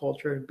understand the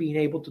culture and being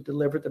able to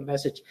deliver the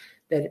message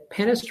that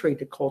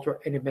penetrates the culture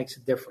and it makes a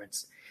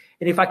difference.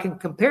 And if I can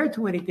compare it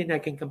to anything, I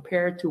can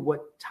compare it to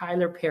what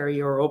Tyler Perry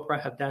or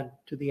Oprah have done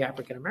to the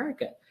African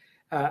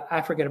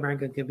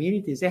American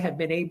communities. They have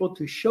been able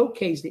to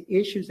showcase the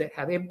issues that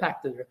have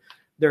impacted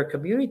their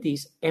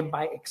communities, and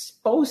by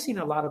exposing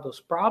a lot of those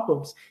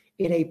problems,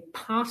 in a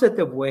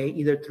positive way,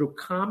 either through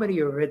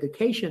comedy or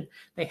education,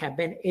 they have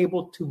been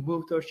able to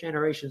move those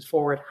generations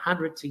forward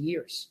hundreds of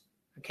years.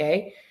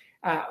 Okay.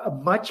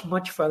 Much,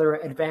 much further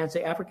advanced.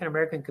 The African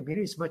American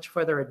community is much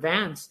further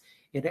advanced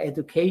in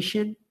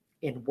education,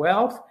 in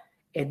wealth,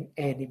 and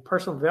in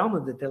personal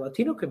development than the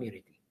Latino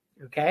community.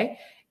 Okay.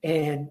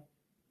 And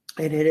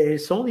it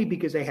is only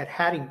because they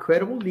had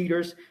incredible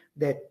leaders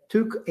that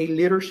took a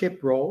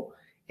leadership role,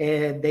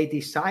 and they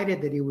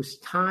decided that it was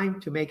time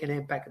to make an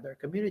impact in their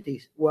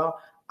communities. Well,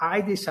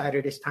 I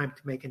decided it's time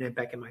to make an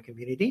impact in my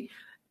community.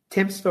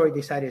 Tim Story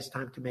decided it's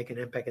time to make an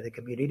impact in the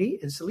community,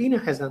 and Selena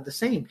has done the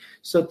same.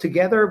 So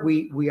together,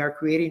 we are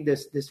creating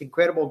this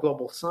incredible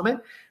global summit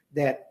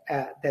that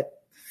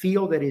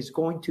feel that is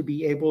going to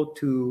be able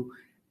to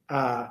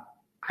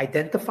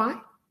identify,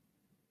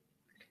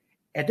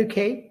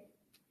 educate,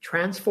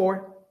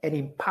 transform, and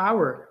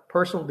empower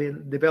personal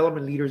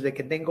development leaders that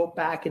can then go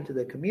back into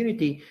the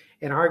community.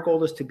 And our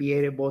goal is to be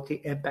able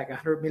to impact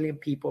 100 million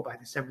people by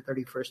December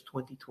 31st,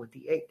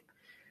 2028.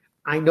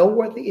 I know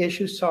what the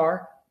issues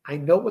are. I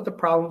know what the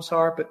problems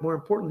are, but more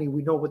importantly,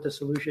 we know what the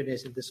solution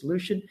is. And the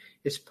solution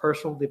is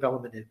personal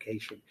development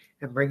education,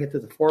 and bring it to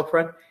the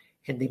forefront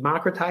and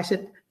democratize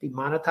it,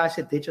 demonetize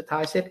it,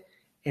 digitize it,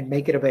 and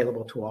make it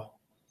available to all.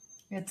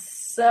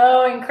 It's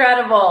so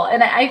incredible.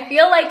 And I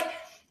feel like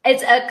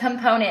it's a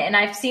component, and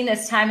I've seen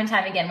this time and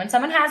time again. When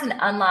someone has an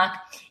unlock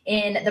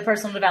in the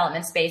personal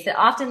development space, it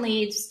often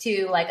leads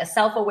to like a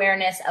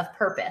self-awareness of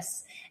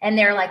purpose. And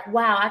they're like,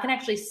 wow, I can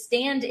actually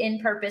stand in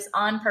purpose,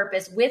 on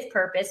purpose, with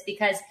purpose,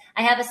 because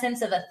I have a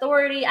sense of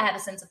authority. I have a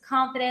sense of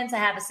confidence. I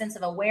have a sense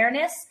of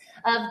awareness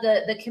of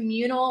the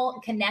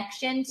communal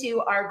connection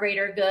to our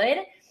greater good.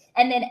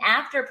 And then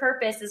after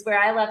purpose is where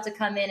I love to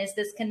come in, is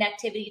this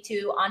connectivity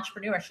to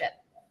entrepreneurship.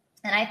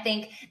 And I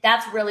think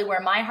that's really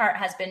where my heart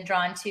has been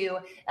drawn to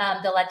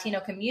the Latino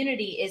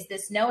community, is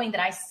this knowing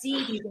that I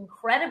see these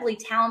incredibly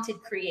talented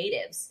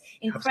creatives,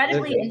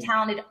 incredibly and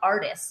talented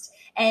artists.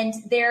 And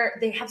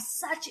they have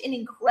such an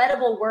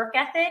incredible work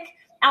ethic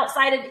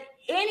outside of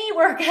any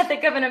work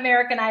ethic of an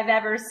American I've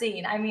ever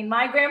seen. I mean,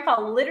 my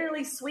grandpa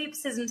literally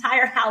sweeps his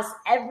entire house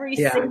every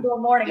single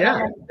morning.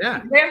 Like,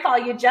 Grandpa,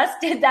 you just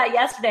did that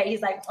yesterday.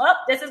 He's like, oh,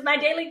 this is my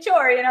daily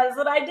chore. This is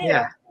what I do.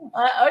 Yeah.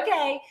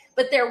 Okay.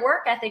 But their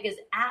work ethic is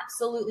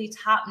absolutely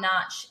top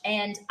notch.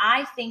 And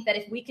I think that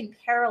if we can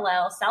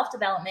parallel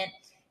self-development,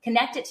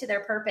 connect it to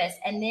their purpose,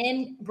 and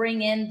then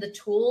bring in the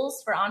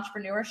tools for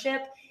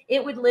entrepreneurship,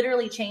 it would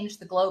literally change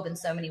the globe in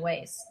so many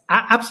ways.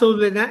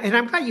 Absolutely. And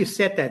I'm glad you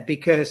said that,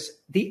 because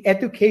the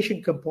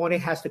education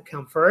component has to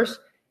come first.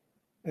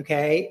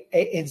 Okay.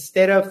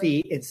 Instead of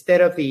the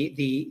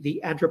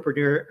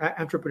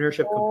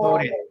entrepreneurship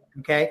component.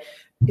 Okay.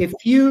 If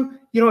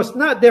it's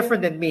not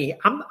different than me.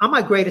 I'm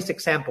my greatest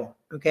example.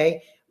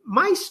 Okay.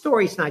 My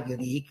story is not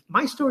unique.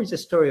 My story is a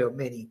story of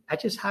many. I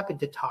just happen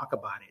to talk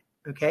about it.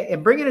 Okay.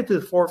 And bringing it to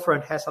the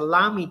forefront has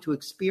allowed me to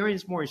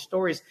experience more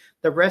stories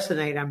that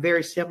resonate. I'm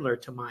very similar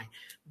to mine.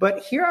 But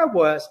here I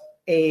was,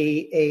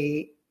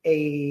 a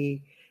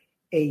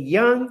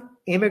young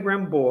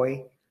immigrant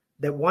boy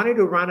that wanted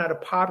to run out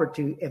of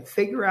poverty and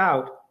figure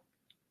out,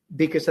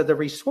 because of the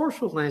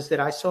resourcefulness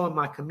that I saw in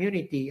my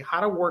community,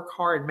 how to work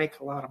hard and make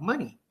a lot of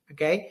money.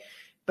 Okay.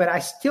 But I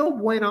still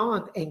went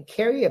on and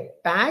carry a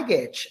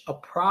baggage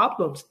of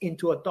problems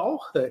into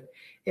adulthood.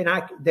 And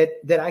I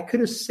could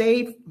have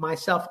saved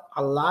myself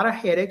a lot of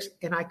headaches,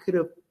 and I could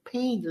have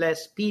pained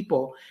less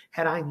people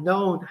had I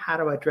known how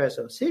to address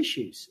those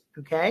issues.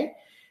 Okay.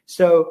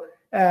 So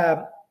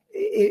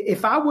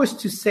if I was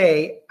to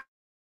say,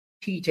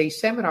 teach a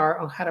seminar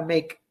on how to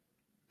make,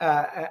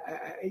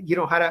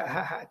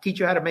 teach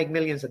you how to make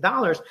millions of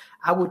dollars,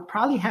 I would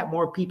probably have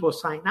more people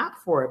sign up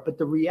for it. But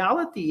the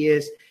reality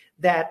is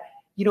that,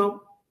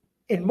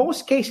 in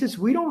most cases,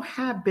 we don't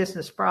have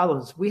business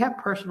problems. We have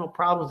personal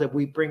problems that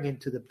we bring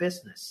into the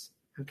business.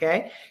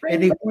 Okay.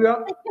 And if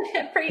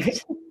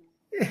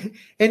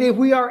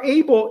we are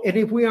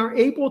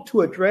able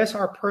to address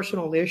our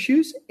personal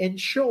issues and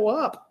show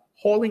up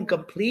whole and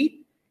complete,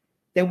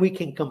 then we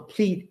can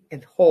complete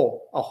and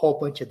whole a whole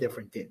bunch of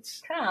different things.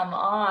 Come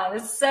on.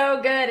 It's so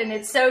good. And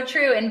it's so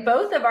true. And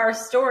both of our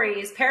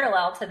stories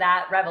parallel to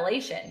that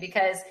revelation,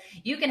 because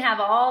you can have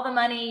all the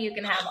money, you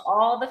can have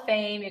all the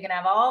fame, you can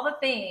have all the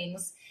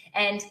things.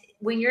 And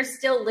when you're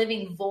still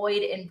living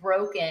void and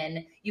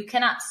broken, you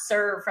cannot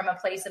serve from a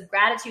place of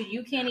gratitude.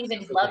 You can't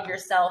even love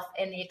yourself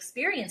in the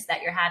experience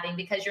that you're having,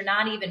 because you're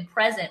not even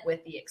present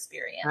with the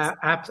experience.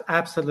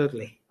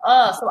 Absolutely.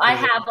 Oh, so I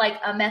have like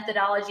a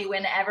methodology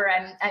whenever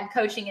I'm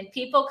coaching, and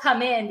people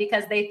come in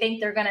because they think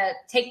they're going to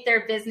take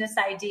their business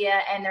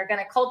idea and they're going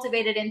to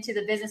cultivate it into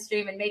the business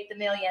stream and make the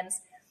millions.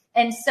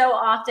 And so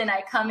often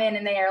I come in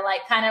and they are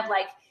like, kind of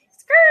like,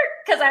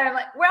 because I'm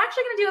like, we're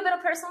actually going to do a bit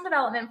of personal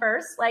development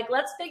first. Like,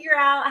 let's figure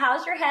out,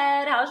 how's your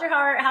head? How's your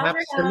heart? How's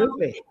your home?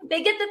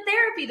 They get the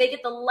therapy, they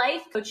get the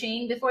life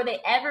coaching before they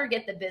ever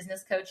get the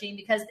business coaching,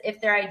 because if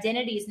their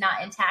identity is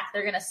not intact,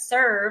 they're going to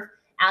serve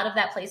out of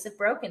that place of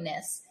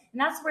brokenness.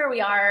 And that's where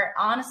we are,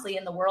 honestly,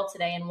 in the world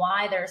today, and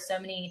why there are so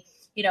many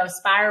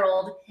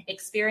spiraled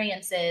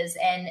experiences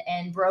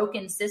and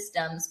broken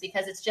systems,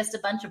 because it's just a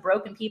bunch of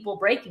broken people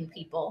breaking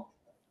people.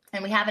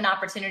 And we have an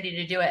opportunity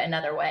to do it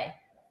another way.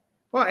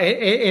 Well,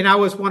 and I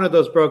was one of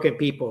those broken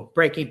people,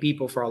 breaking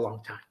people for a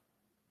long time.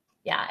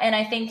 Yeah. And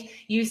I think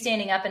you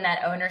standing up in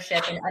that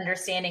ownership and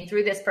understanding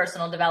through this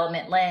personal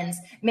development lens,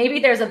 maybe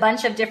there's a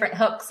bunch of different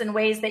hooks and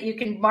ways that you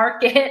can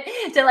market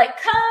to like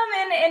come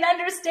and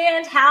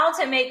understand how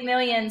to make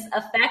millions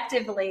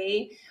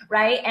effectively,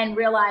 right? And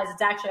realize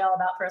it's actually all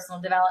about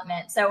personal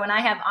development. So when I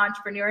have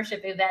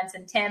entrepreneurship events,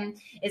 and Tim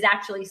is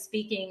actually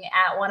speaking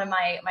at one of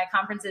my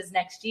conferences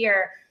next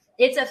year,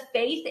 it's a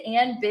faith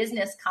and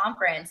business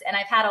conference. And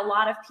I've had a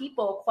lot of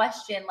people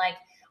question, like,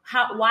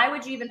 why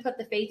would you even put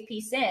the faith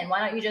piece in? Why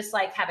don't you just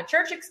like have a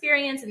church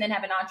experience and then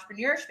have an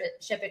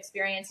entrepreneurship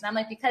experience? And I'm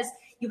like, because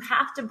you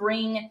have to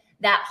bring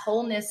that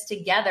wholeness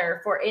together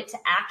for it to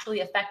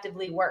actually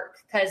effectively work.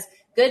 Because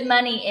good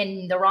money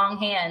in the wrong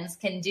hands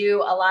can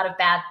do a lot of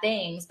bad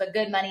things, but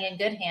good money in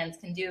good hands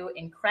can do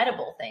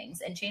incredible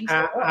things and change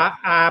the world.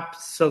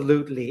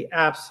 Absolutely.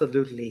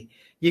 Absolutely.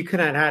 You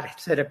could not have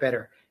said it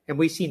better. And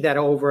we've seen that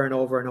over and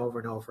over and over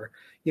and over.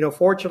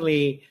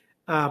 Fortunately,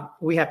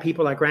 we have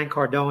people like Grant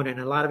Cardone and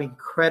a lot of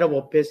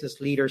incredible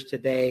business leaders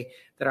today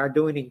that are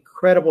doing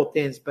incredible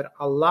things. But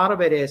a lot of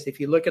it is, if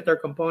you look at their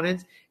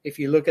components, if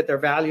you look at their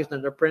values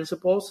and their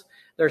principles,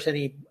 there's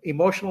an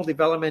emotional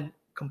development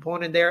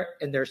component there,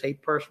 and there's a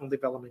personal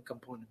development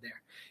component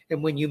there.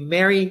 And when you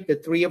marry the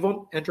three of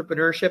them,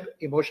 entrepreneurship,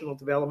 emotional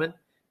development,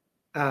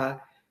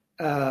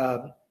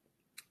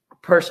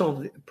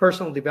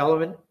 personal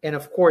development, and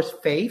of course,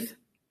 faith,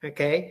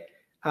 okay,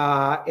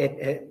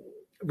 and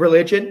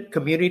religion,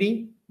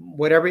 community,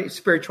 whatever,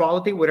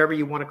 spirituality, whatever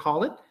you want to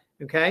call it,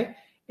 okay?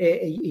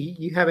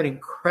 You have an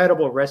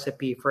incredible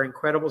recipe for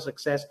incredible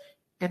success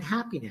and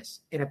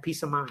happiness and a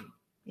peace of mind.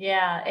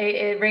 Yeah,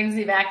 it brings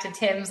me back to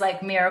Tim's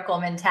like miracle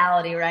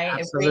mentality, right?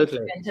 Absolutely. It brings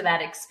you into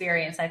that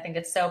experience. I think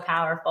it's so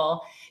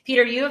powerful.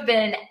 Peter, you have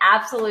been an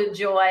absolute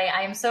joy.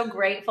 I am so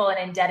grateful and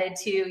indebted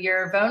to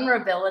your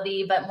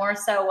vulnerability, but more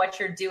so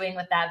what you're doing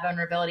with that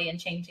vulnerability and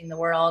changing the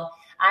world.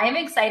 I am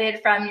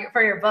excited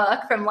for your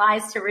book, From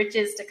Lies to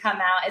Riches, to come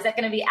out. Is that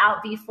going to be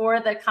out before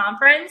the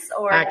conference?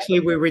 Or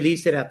actually, we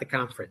released it at the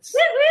conference.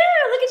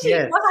 Woo-woo! Look at you.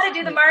 Yes. You know how to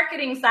do the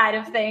marketing side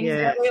of things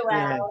really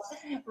well.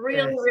 Yes.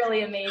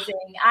 Really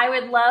amazing. I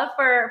would love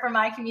for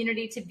my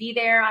community to be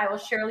there. I will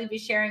surely be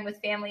sharing with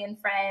family and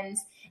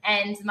friends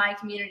and my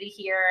community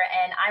here.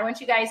 And I want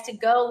you guys to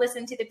go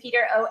listen to the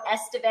Peter O.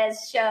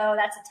 Estevez Show.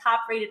 That's a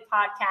top-rated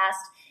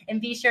podcast. And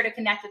be sure to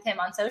connect with him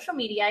on social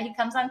media. He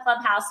comes on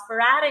Clubhouse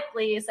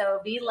sporadically, so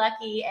be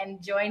lucky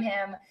and join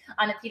him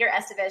on the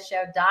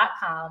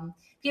PeterEstevezShow.com.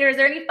 Peter, is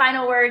there any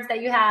final words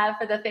that you have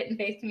for the Fit and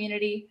Faith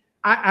community?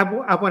 I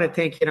want to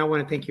thank you, and I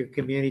want to thank your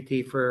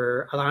community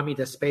for allowing me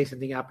the space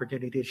and the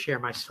opportunity to share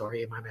my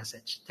story and my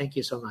message. Thank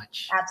you so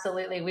much.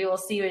 Absolutely. We will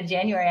see you in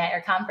January at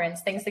your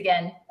conference. Thanks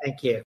again.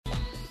 Thank you.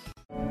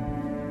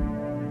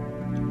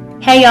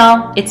 Hey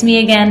y'all, it's me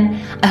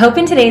again. I hope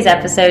in today's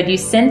episode you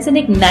sense an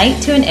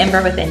ignite to an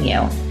ember within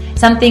you.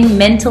 Something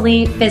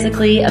mentally,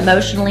 physically,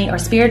 emotionally, or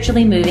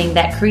spiritually moving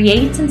that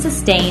creates and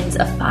sustains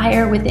a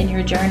fire within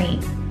your journey.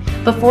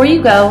 Before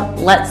you go,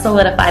 let's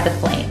solidify the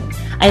flame.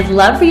 I'd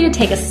love for you to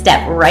take a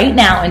step right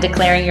now in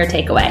declaring your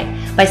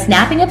takeaway. By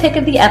snapping a pic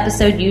of the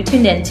episode you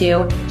tuned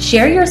into,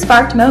 share your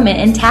sparked moment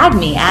and tag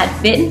me at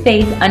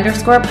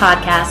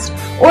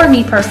fitandfaith_podcast or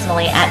me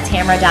personally at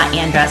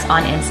tamara.andress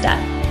on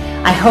Insta.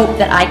 I hope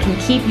that I can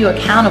keep you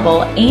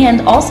accountable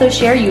and also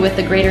share you with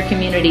the greater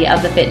community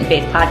of the Fit and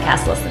Faith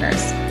podcast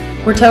listeners.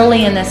 We're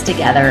totally in this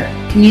together.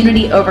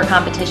 Community over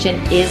competition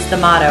is the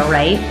motto,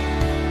 right?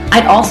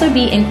 I'd also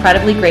be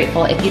incredibly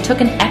grateful if you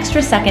took an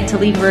extra second to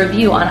leave a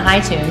review on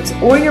iTunes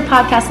or your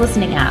podcast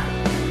listening app.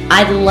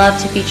 I'd love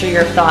to feature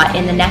your thought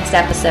in the next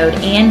episode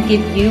and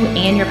give you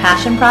and your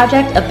passion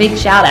project a big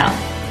shout out.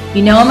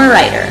 You know I'm a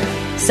writer,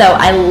 so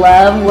I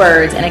love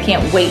words and I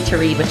can't wait to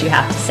read what you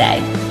have to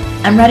say.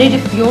 I'm ready to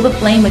fuel the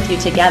flame with you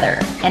together.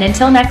 And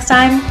until next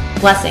time,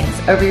 blessings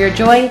over your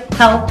joy,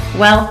 health,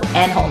 wealth,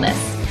 and wholeness.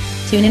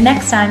 Tune in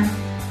next time.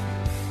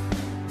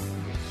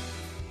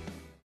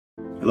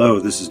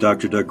 Hello, this is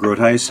Dr. Doug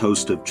Groothuis,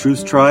 host of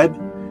Truth Tribe,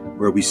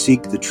 where we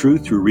seek the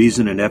truth through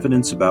reason and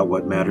evidence about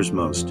what matters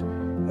most.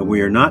 And we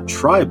are not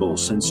tribal,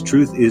 since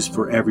truth is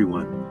for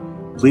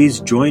everyone. Please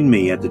join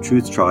me at the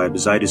Truth Tribe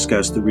as I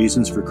discuss the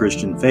reasons for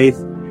Christian faith,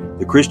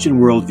 the Christian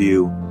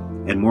worldview,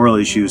 and moral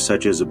issues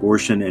such as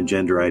abortion and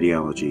gender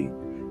ideology.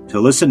 To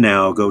listen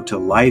now, go to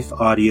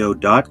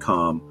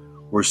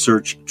lifeaudio.com or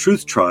search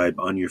Truth Tribe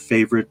on your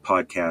favorite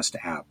podcast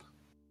app.